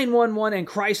 911 and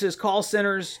crisis call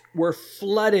centers were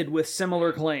flooded with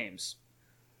similar claims.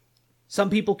 Some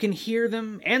people can hear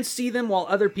them and see them while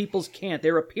other people's can't.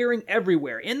 They're appearing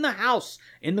everywhere. In the house,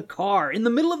 in the car, in the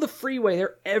middle of the freeway.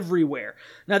 They're everywhere.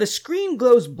 Now, the screen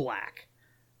glows black.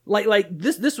 Like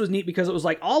this was neat because it was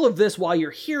like all of this while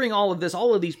you're hearing all of this,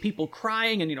 all of these people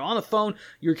crying and, on the phone,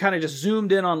 you're kind of just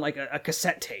zoomed in on like a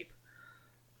cassette tape.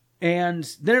 And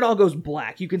then it all goes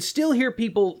black. You can still hear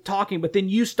people talking, but then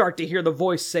you start to hear the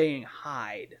voice saying,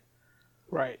 hide.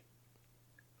 Right.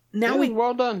 Now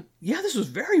well done. Yeah, this was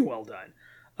very well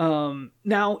done.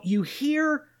 Now you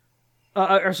hear,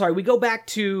 we go back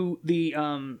to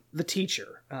the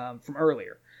teacher from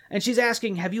earlier, and she's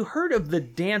asking, "Have you heard of the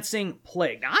dancing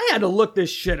plague?" Now I had to look this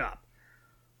shit up.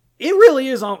 It really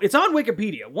is it's on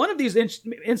Wikipedia. One of these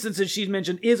instances she's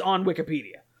mentioned is on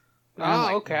Wikipedia.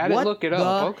 Oh, okay. I didn't look it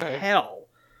up. Okay. Hell,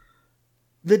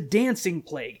 the dancing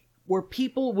plague, where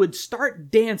people would start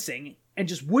dancing and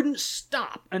just wouldn't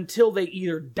stop until they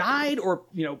either died or,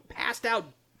 passed out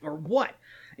or what.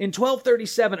 In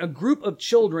 1237, a group of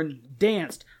children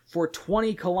danced for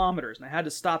 20 kilometers. And I had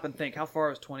to stop and think, how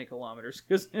far is 20 kilometers?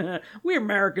 Because we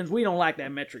Americans, we don't like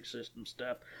that metric system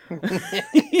stuff.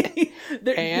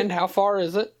 And how far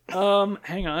is it?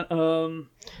 Hang on.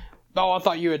 Oh, I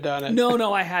thought you had done it.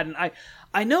 No, I hadn't.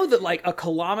 I know that like a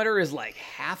kilometer is like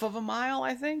half of a mile,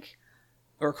 I think.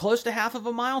 Or close to half of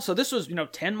a mile. So this was,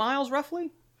 10 miles roughly.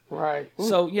 Right. Ooh.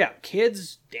 So yeah,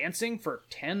 kids dancing for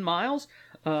 10 miles.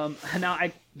 Now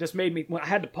I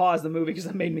had to pause the movie because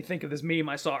it made me think of this meme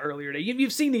I saw earlier today.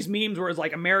 You've seen these memes where it's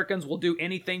like Americans will do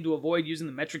anything to avoid using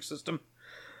the metric system.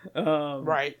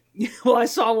 Right. Well, I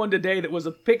saw one today that was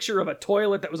a picture of a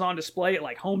toilet that was on display at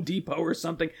like Home Depot or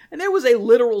something, and there was a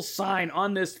literal sign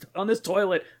on this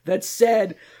toilet that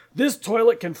said, "This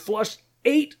toilet can flush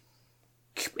 8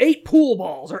 pool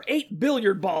balls or 8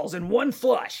 billiard balls in one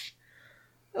flush."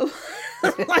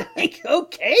 Like,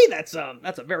 okay, that's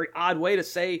a very odd way to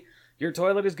say your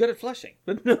toilet is good at flushing.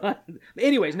 But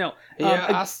anyways, no.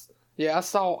 I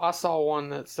saw one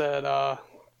that said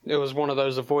it was one of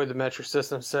those avoid the metric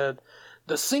system. Said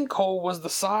the sinkhole was the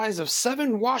size of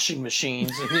 7 washing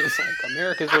machines, and it's like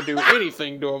Americans will do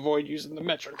anything to avoid using the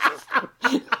metric system.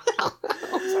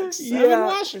 Like 7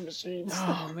 washing machines.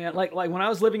 Oh man, like when I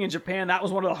was living in Japan, that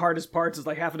was one of the hardest parts, is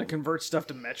like having to convert stuff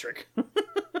to metric.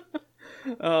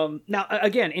 Now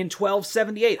again, in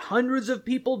 1278, hundreds of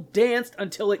people danced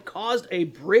until it caused a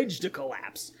bridge to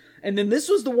collapse. And then this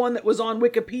was the one that was on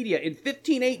Wikipedia. In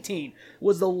 1518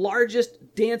 was the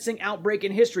largest dancing outbreak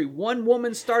in history. One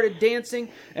woman started dancing,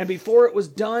 and before it was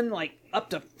done, like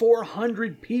up to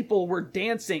 400 people were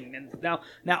dancing. And now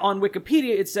on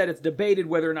Wikipedia it said it's debated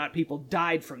whether or not people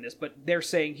died from this, but they're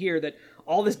saying here that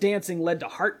all this dancing led to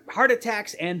heart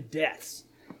attacks and deaths.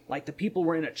 Like the people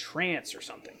were in a trance or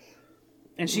something.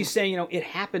 And she's saying, it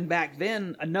happened back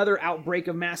then. Another outbreak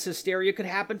of mass hysteria could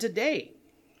happen today.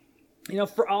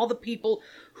 For all the people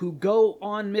who go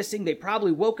on missing, they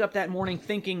probably woke up that morning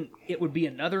thinking it would be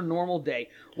another normal day.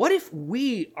 What if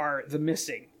we are the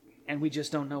missing and we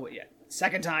just don't know it yet?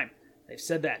 Second time they've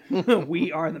said that.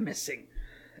 We are the missing.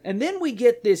 And then we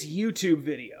get this YouTube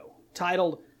video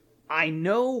titled, "I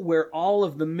Know Where All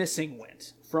of the Missing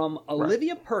Went," from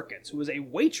Olivia Perkins, who is a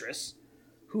waitress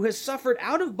who has suffered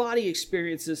out-of-body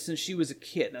experiences since she was a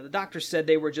kid. Now, the doctor said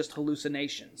they were just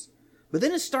hallucinations. But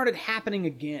then it started happening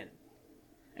again.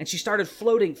 And she started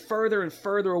floating further and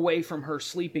further away from her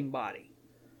sleeping body.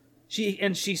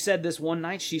 She said this one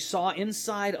night she saw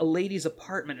inside a lady's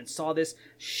apartment and saw this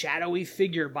shadowy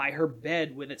figure by her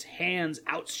bed with its hands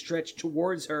outstretched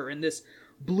towards her, and this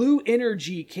blue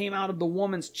energy came out of the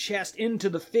woman's chest into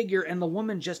the figure, and the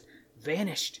woman just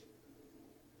vanished.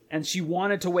 And she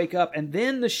wanted to wake up, and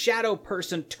then the shadow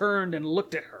person turned and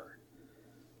looked at her.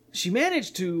 She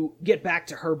managed to get back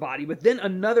to her body, but then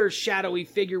another shadowy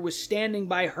figure was standing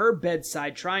by her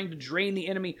bedside, trying to drain the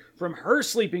enemy from her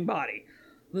sleeping body.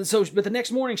 But the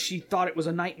next morning, she thought it was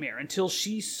a nightmare, until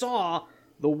she saw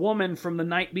the woman from the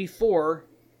night before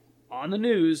on the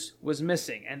news was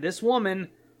missing. And this woman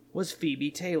was Phoebe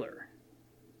Taylor,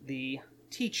 the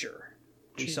teacher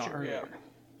we saw earlier. Yeah.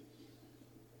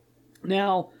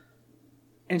 Now,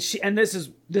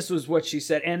 this was what she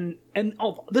said, and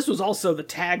this was also the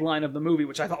tagline of the movie,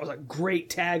 which I thought was a great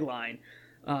tagline,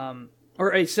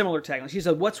 or a similar tagline. She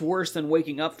said, "What's worse than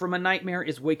waking up from a nightmare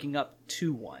is waking up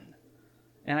to one."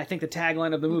 And I think the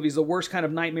tagline of the movie is the worst kind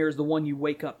of nightmare is the one you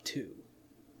wake up to.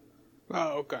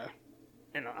 Oh, okay.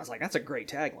 And I was like, that's a great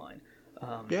tagline.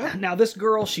 Yeah. Now, this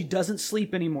girl, she doesn't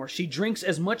sleep anymore. She drinks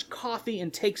as much coffee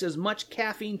and takes as much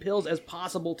caffeine pills as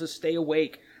possible to stay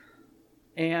awake.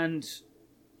 And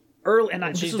early, and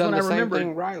she's this is done when the I remembered same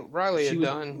thing Riley had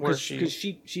done, where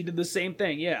she did the same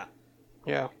thing, yeah.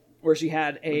 Yeah. Where she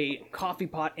had a coffee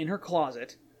pot in her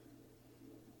closet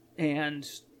and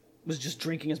was just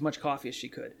drinking as much coffee as she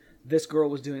could. This girl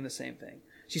was doing the same thing.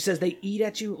 She says they eat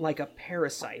at you like a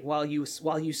parasite while you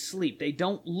sleep. They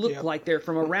don't look like they're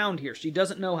from around here. She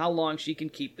doesn't know how long she can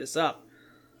keep this up.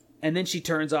 And then she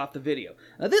turns off the video.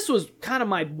 Now, this was kind of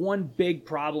my one big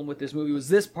problem with this movie, was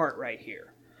this part right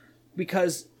here.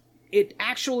 Because it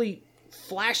actually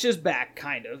flashes back,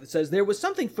 kind of. It says, there was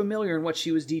something familiar in what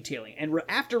she was detailing. And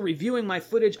after reviewing my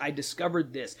footage, I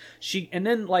discovered this. And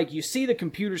then, like, you see the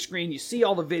computer screen, you see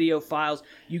all the video files,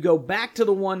 you go back to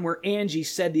the one where Angie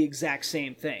said the exact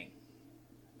same thing.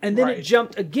 And then it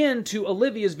jumped again to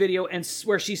Olivia's video and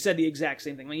where she said the exact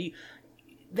same thing. I mean,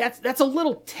 that's a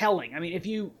little telling. I mean, if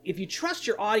you trust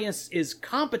your audience is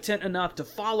competent enough to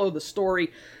follow the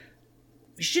story,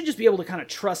 you should just be able to kind of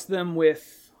trust them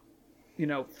with,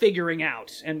 figuring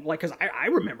out. And like, because I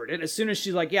remembered it as soon as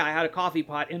she's like, yeah, I had a coffee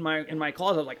pot in my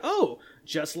closet. I was like, oh,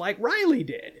 just like Riley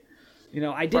did.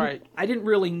 I didn't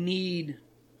really need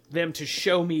them to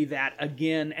show me that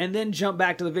again and then jump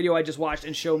back to the video I just watched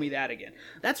and show me that again.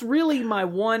 That's really my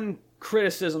one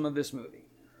criticism of this movie.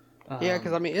 Yeah,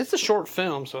 because I mean, it's a short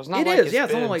film, so it's not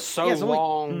it's only like so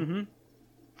long. Mm-hmm.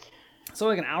 It's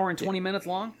only like an hour and 20 minutes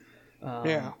long.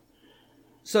 Yeah.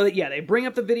 So they bring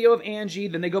up the video of Angie,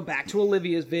 then they go back to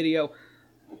Olivia's video,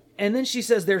 and then she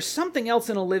says, there's something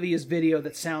else in Olivia's video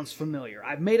that sounds familiar.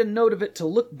 I've made a note of it to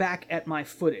look back at my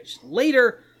footage.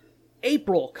 Later,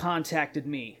 April contacted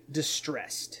me,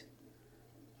 distressed.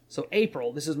 So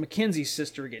April, this is Mackenzie's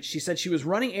sister again, she said she was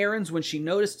running errands when she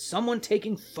noticed someone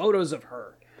taking photos of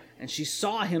her. And she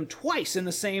saw him twice in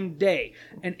the same day.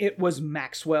 And it was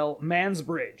Maxwell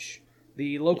Mansbridge,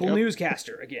 the local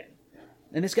newscaster again.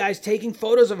 And this guy's taking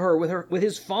photos of her with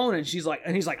his phone, and he's like,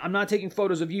 I'm not taking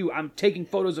photos of you, I'm taking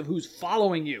photos of who's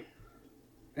following you.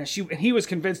 And he was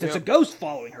convinced it's a ghost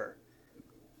following her.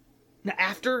 Now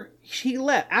after he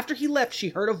left, she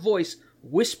heard a voice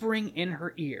whispering in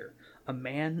her ear. A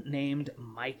man named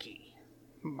Mikey.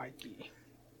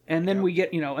 And then we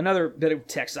get, another bit of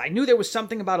text. I knew there was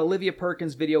something about Olivia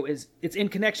Perkins' video. It's in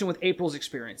connection with April's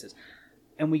experiences.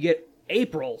 And we get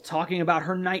April talking about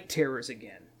her night terrors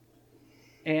again.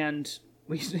 And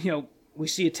we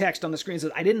see a text on the screen that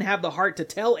says, I didn't have the heart to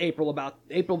tell April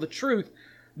the truth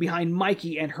behind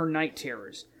Mikey and her night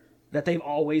terrors. That they've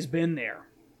always been there.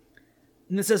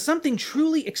 And it says something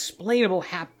truly unexplainable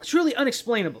happened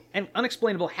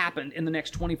in the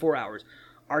next 24 hours.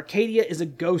 Arcadia is a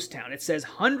ghost town. It says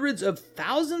hundreds of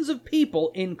thousands of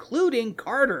people, including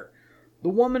Carter, the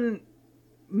woman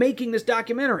making this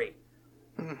documentary.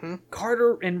 Mm-hmm.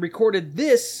 Carter recorded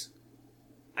this,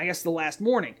 I guess, the last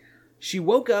morning. She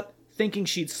woke up thinking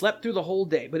she'd slept through the whole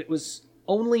day, but it was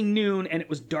only noon and it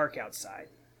was dark outside.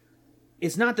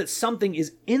 It's not that something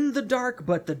is in the dark,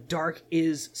 but the dark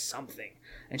is something.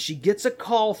 And she gets a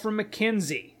call from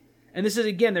Mackenzie. And this is,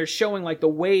 again, they're showing like the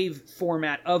wave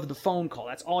format of the phone call.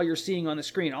 That's all you're seeing on the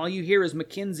screen. All you hear is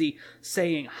Mackenzie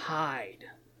saying, hide.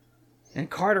 And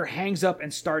Carter hangs up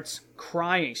and starts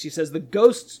crying. She says the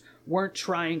ghosts weren't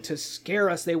trying to scare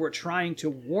us. They were trying to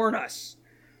warn us.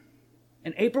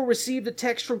 And April received a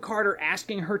text from Carter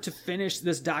asking her to finish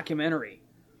this documentary.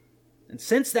 And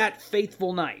since that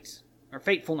fateful night,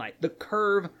 the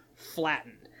curve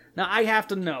flattened. Now, I have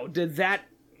to know,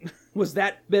 was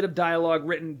that bit of dialogue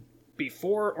written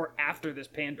before or after this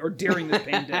or during this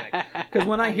pandemic? Because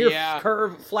when I hear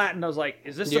curve flattened, I was like,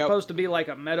 is this supposed to be like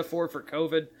a metaphor for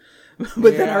COVID?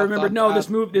 But then I remembered, this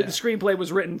movie, the screenplay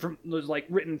was written from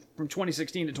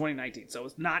 2016 to 2019, so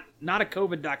it's not a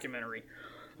COVID documentary.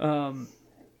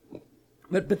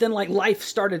 But then like life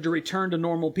started to return to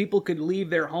normal. People could leave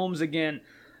their homes again.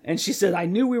 And she said, I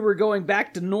knew we were going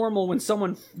back to normal when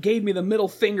someone gave me the middle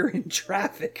finger in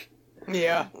traffic.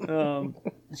 Yeah.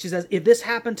 She says, if this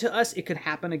happened to us, it could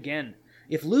happen again.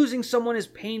 If losing someone is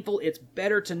painful, it's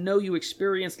better to know you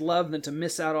experienced love than to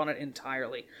miss out on it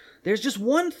entirely. There's just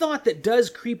one thought that does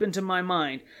creep into my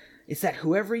mind. It's that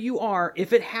whoever you are,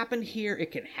 if it happened here,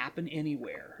 it can happen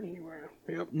anywhere.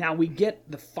 Yep. Now we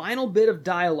get the final bit of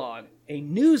dialogue. A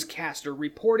newscaster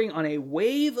reporting on a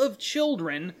wave of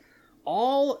children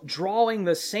all drawing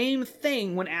the same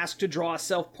thing when asked to draw a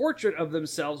self-portrait of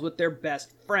themselves with their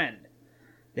best friend.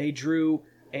 They drew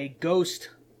a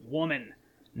ghost woman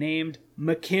named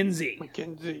Mackenzie.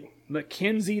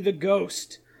 Mackenzie the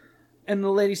ghost. And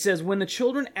the lady says, when the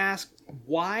children are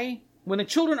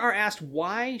asked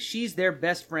why she's their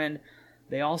best friend,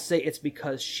 they all say it's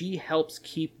because she helps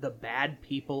keep the bad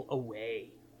people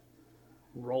away.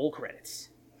 Roll credits.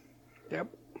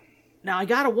 Yep. Now I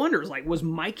gotta wonder, was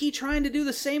Mikey trying to do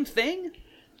the same thing?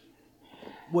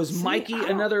 Was Mikey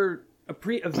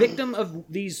a victim of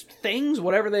these things,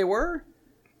 whatever they were?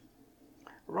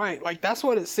 Right, that's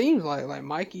what it seems like.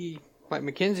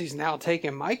 Mackenzie's now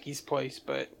taking Mikey's place,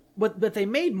 but they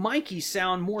made Mikey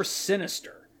sound more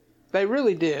sinister. They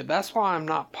really did. That's why I'm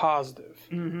not positive.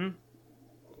 Mm-hmm.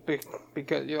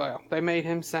 Because they made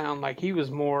him sound like he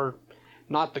was more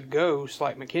not the ghost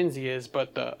like Mackenzie is,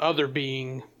 but the other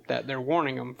being that they're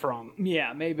warning them from.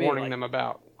 Yeah, maybe warning them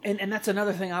about. And that's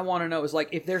another thing I want to know is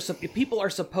if people are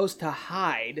supposed to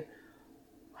hide,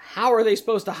 how are they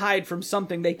supposed to hide from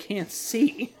something they can't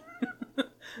see?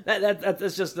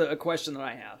 That's just a question that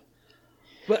I have.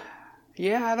 But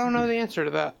yeah, I don't know the answer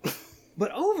to that.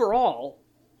 But overall,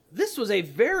 this was a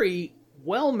very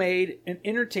well-made and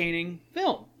entertaining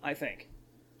film, I think.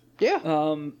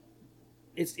 Yeah.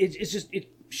 It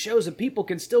shows that people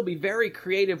can still be very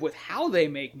creative with how they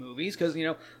make movies because,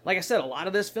 like I said, a lot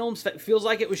of this film feels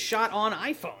like it was shot on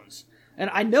iPhones. And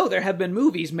I know there have been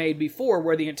movies made before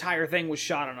where the entire thing was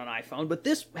shot on an iPhone, but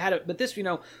this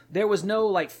there was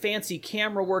no fancy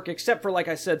camera work except for, like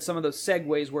I said, some of those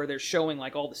segues where they're showing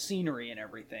all the scenery and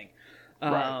everything.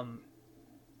 Right.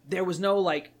 There was no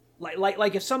like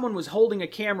if someone was holding a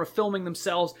camera filming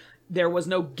themselves, there was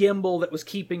no gimbal that was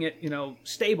keeping it,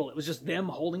 stable. It was just them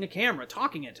holding a camera,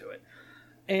 talking into it.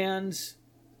 And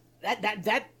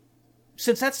that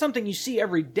since that's something you see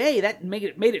every day, that made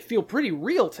it feel pretty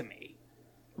real to me.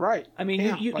 Right. I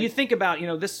mean, you think about,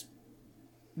 this,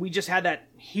 we just had that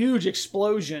huge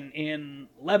explosion in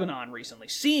Lebanon recently.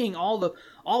 Seeing all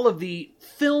of the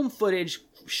film footage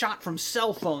shot from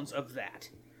cell phones of that.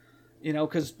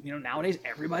 Because, nowadays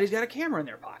everybody's got a camera in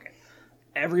their pocket.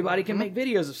 Everybody can make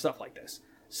videos of stuff like this.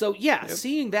 So, yeah,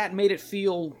 seeing that made it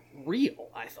feel real,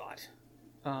 I thought.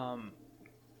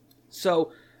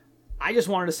 So, I just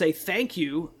wanted to say thank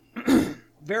you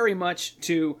very much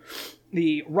to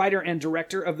the writer and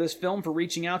director of this film for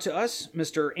reaching out to us,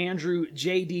 Mr. Andrew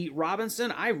J.D.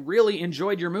 Robinson. I really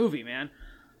enjoyed your movie, man.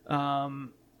 Yeah,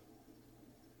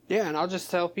 and I'll just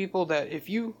tell people that if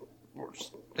you...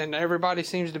 And everybody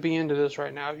seems to be into this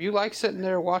right now. If you like sitting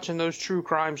there watching those true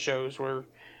crime shows where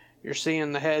you're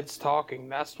seeing the heads talking,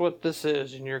 that's what this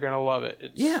is, and you're going to love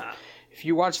it. Yeah. If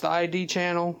you watch the ID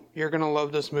channel, you're going to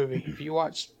love this movie. If you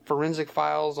watch Forensic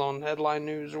Files on Headline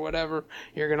News or whatever,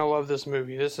 you're going to love this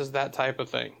movie. This is that type of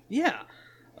thing. Yeah.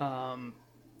 And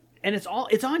it's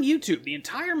on YouTube. The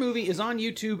entire movie is on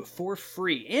YouTube for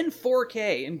free, in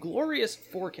 4K, in glorious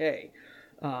 4K.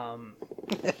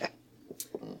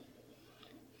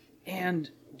 And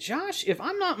Josh, if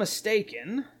I'm not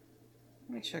mistaken,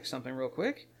 let me check something real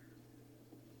quick.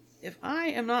 If I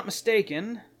am not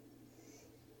mistaken,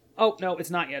 oh no,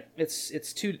 it's not yet.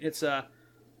 It's 2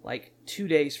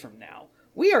 days from now.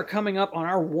 We are coming up on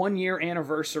our 1-year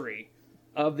anniversary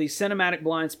of the Cinematic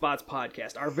Blind Spots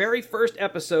podcast. Our very first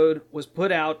episode was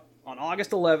put out on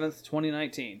August 11th,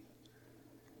 2019.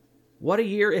 What a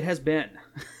year it has been.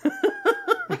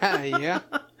 Yeah.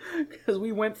 Because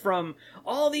we went from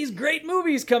all these great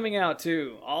movies coming out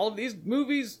to all of these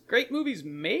great movies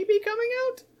maybe coming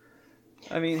out.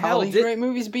 I mean, great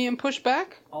movies being pushed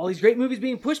back? All these great movies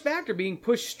being pushed back or being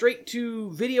pushed straight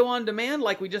to video on demand,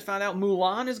 like we just found out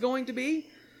Mulan is going to be.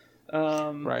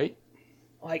 Right.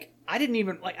 I didn't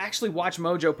even, actually Watch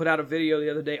Mojo put out a video the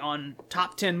other day on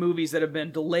top 10 movies that have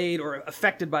been delayed or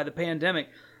affected by the pandemic.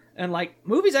 And,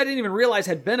 movies I didn't even realize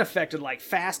had been affected, like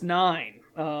Fast 9.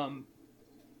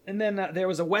 And then there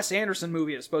was a Wes Anderson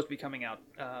movie that's supposed to be coming out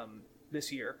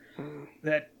this year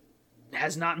that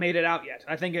has not made it out yet.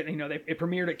 I think it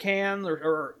premiered at Cannes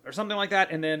or something like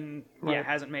that, and then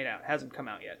hasn't come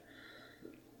out yet.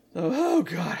 So, oh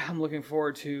god, I'm looking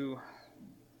forward to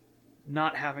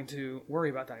not having to worry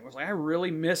about that anymore. It's like, I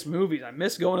really miss movies. I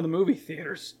miss going to the movie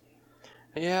theaters.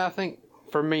 Yeah, I think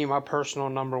for me, my personal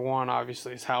number one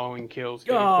obviously is Halloween Kills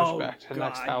getting pushed back to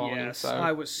next Halloween. Yes. So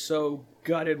I was so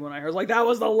gutted when I heard, like, that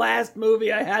was the last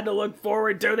movie I had to look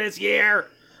forward to this year.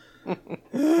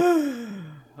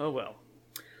 Oh well.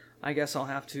 I guess I'll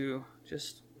have to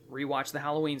just rewatch the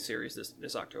Halloween series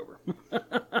this October.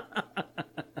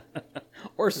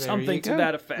 Or something to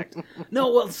that effect. No,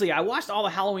 well, let's see. I watched all the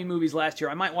Halloween movies last year.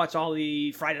 I might watch all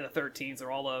the Friday the 13th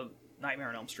or all the Nightmare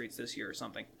on Elm Streets this year or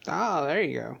something. Ah, there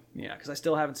you go. Yeah, because I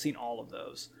still haven't seen all of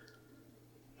those.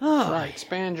 Right,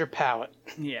 expand your palate.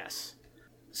 Yes.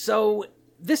 So,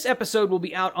 this episode will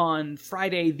be out on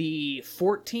Friday the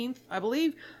 14th, I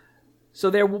believe. So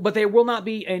there will not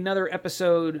be another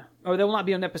episode, or there will not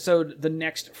be an episode the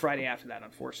next Friday after that,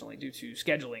 unfortunately, due to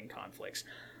scheduling conflicts.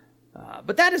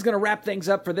 But that is going to wrap things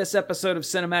up for this episode of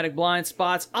Cinematic Blind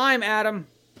Spots. I'm Adam.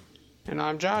 And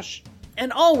I'm Josh.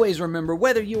 And always remember,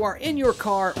 whether you are in your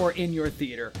car or in your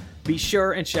theater, be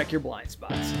sure and check your blind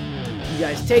spots. You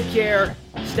guys take care,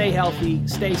 stay healthy,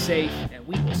 stay safe, and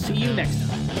we will see you next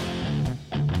time.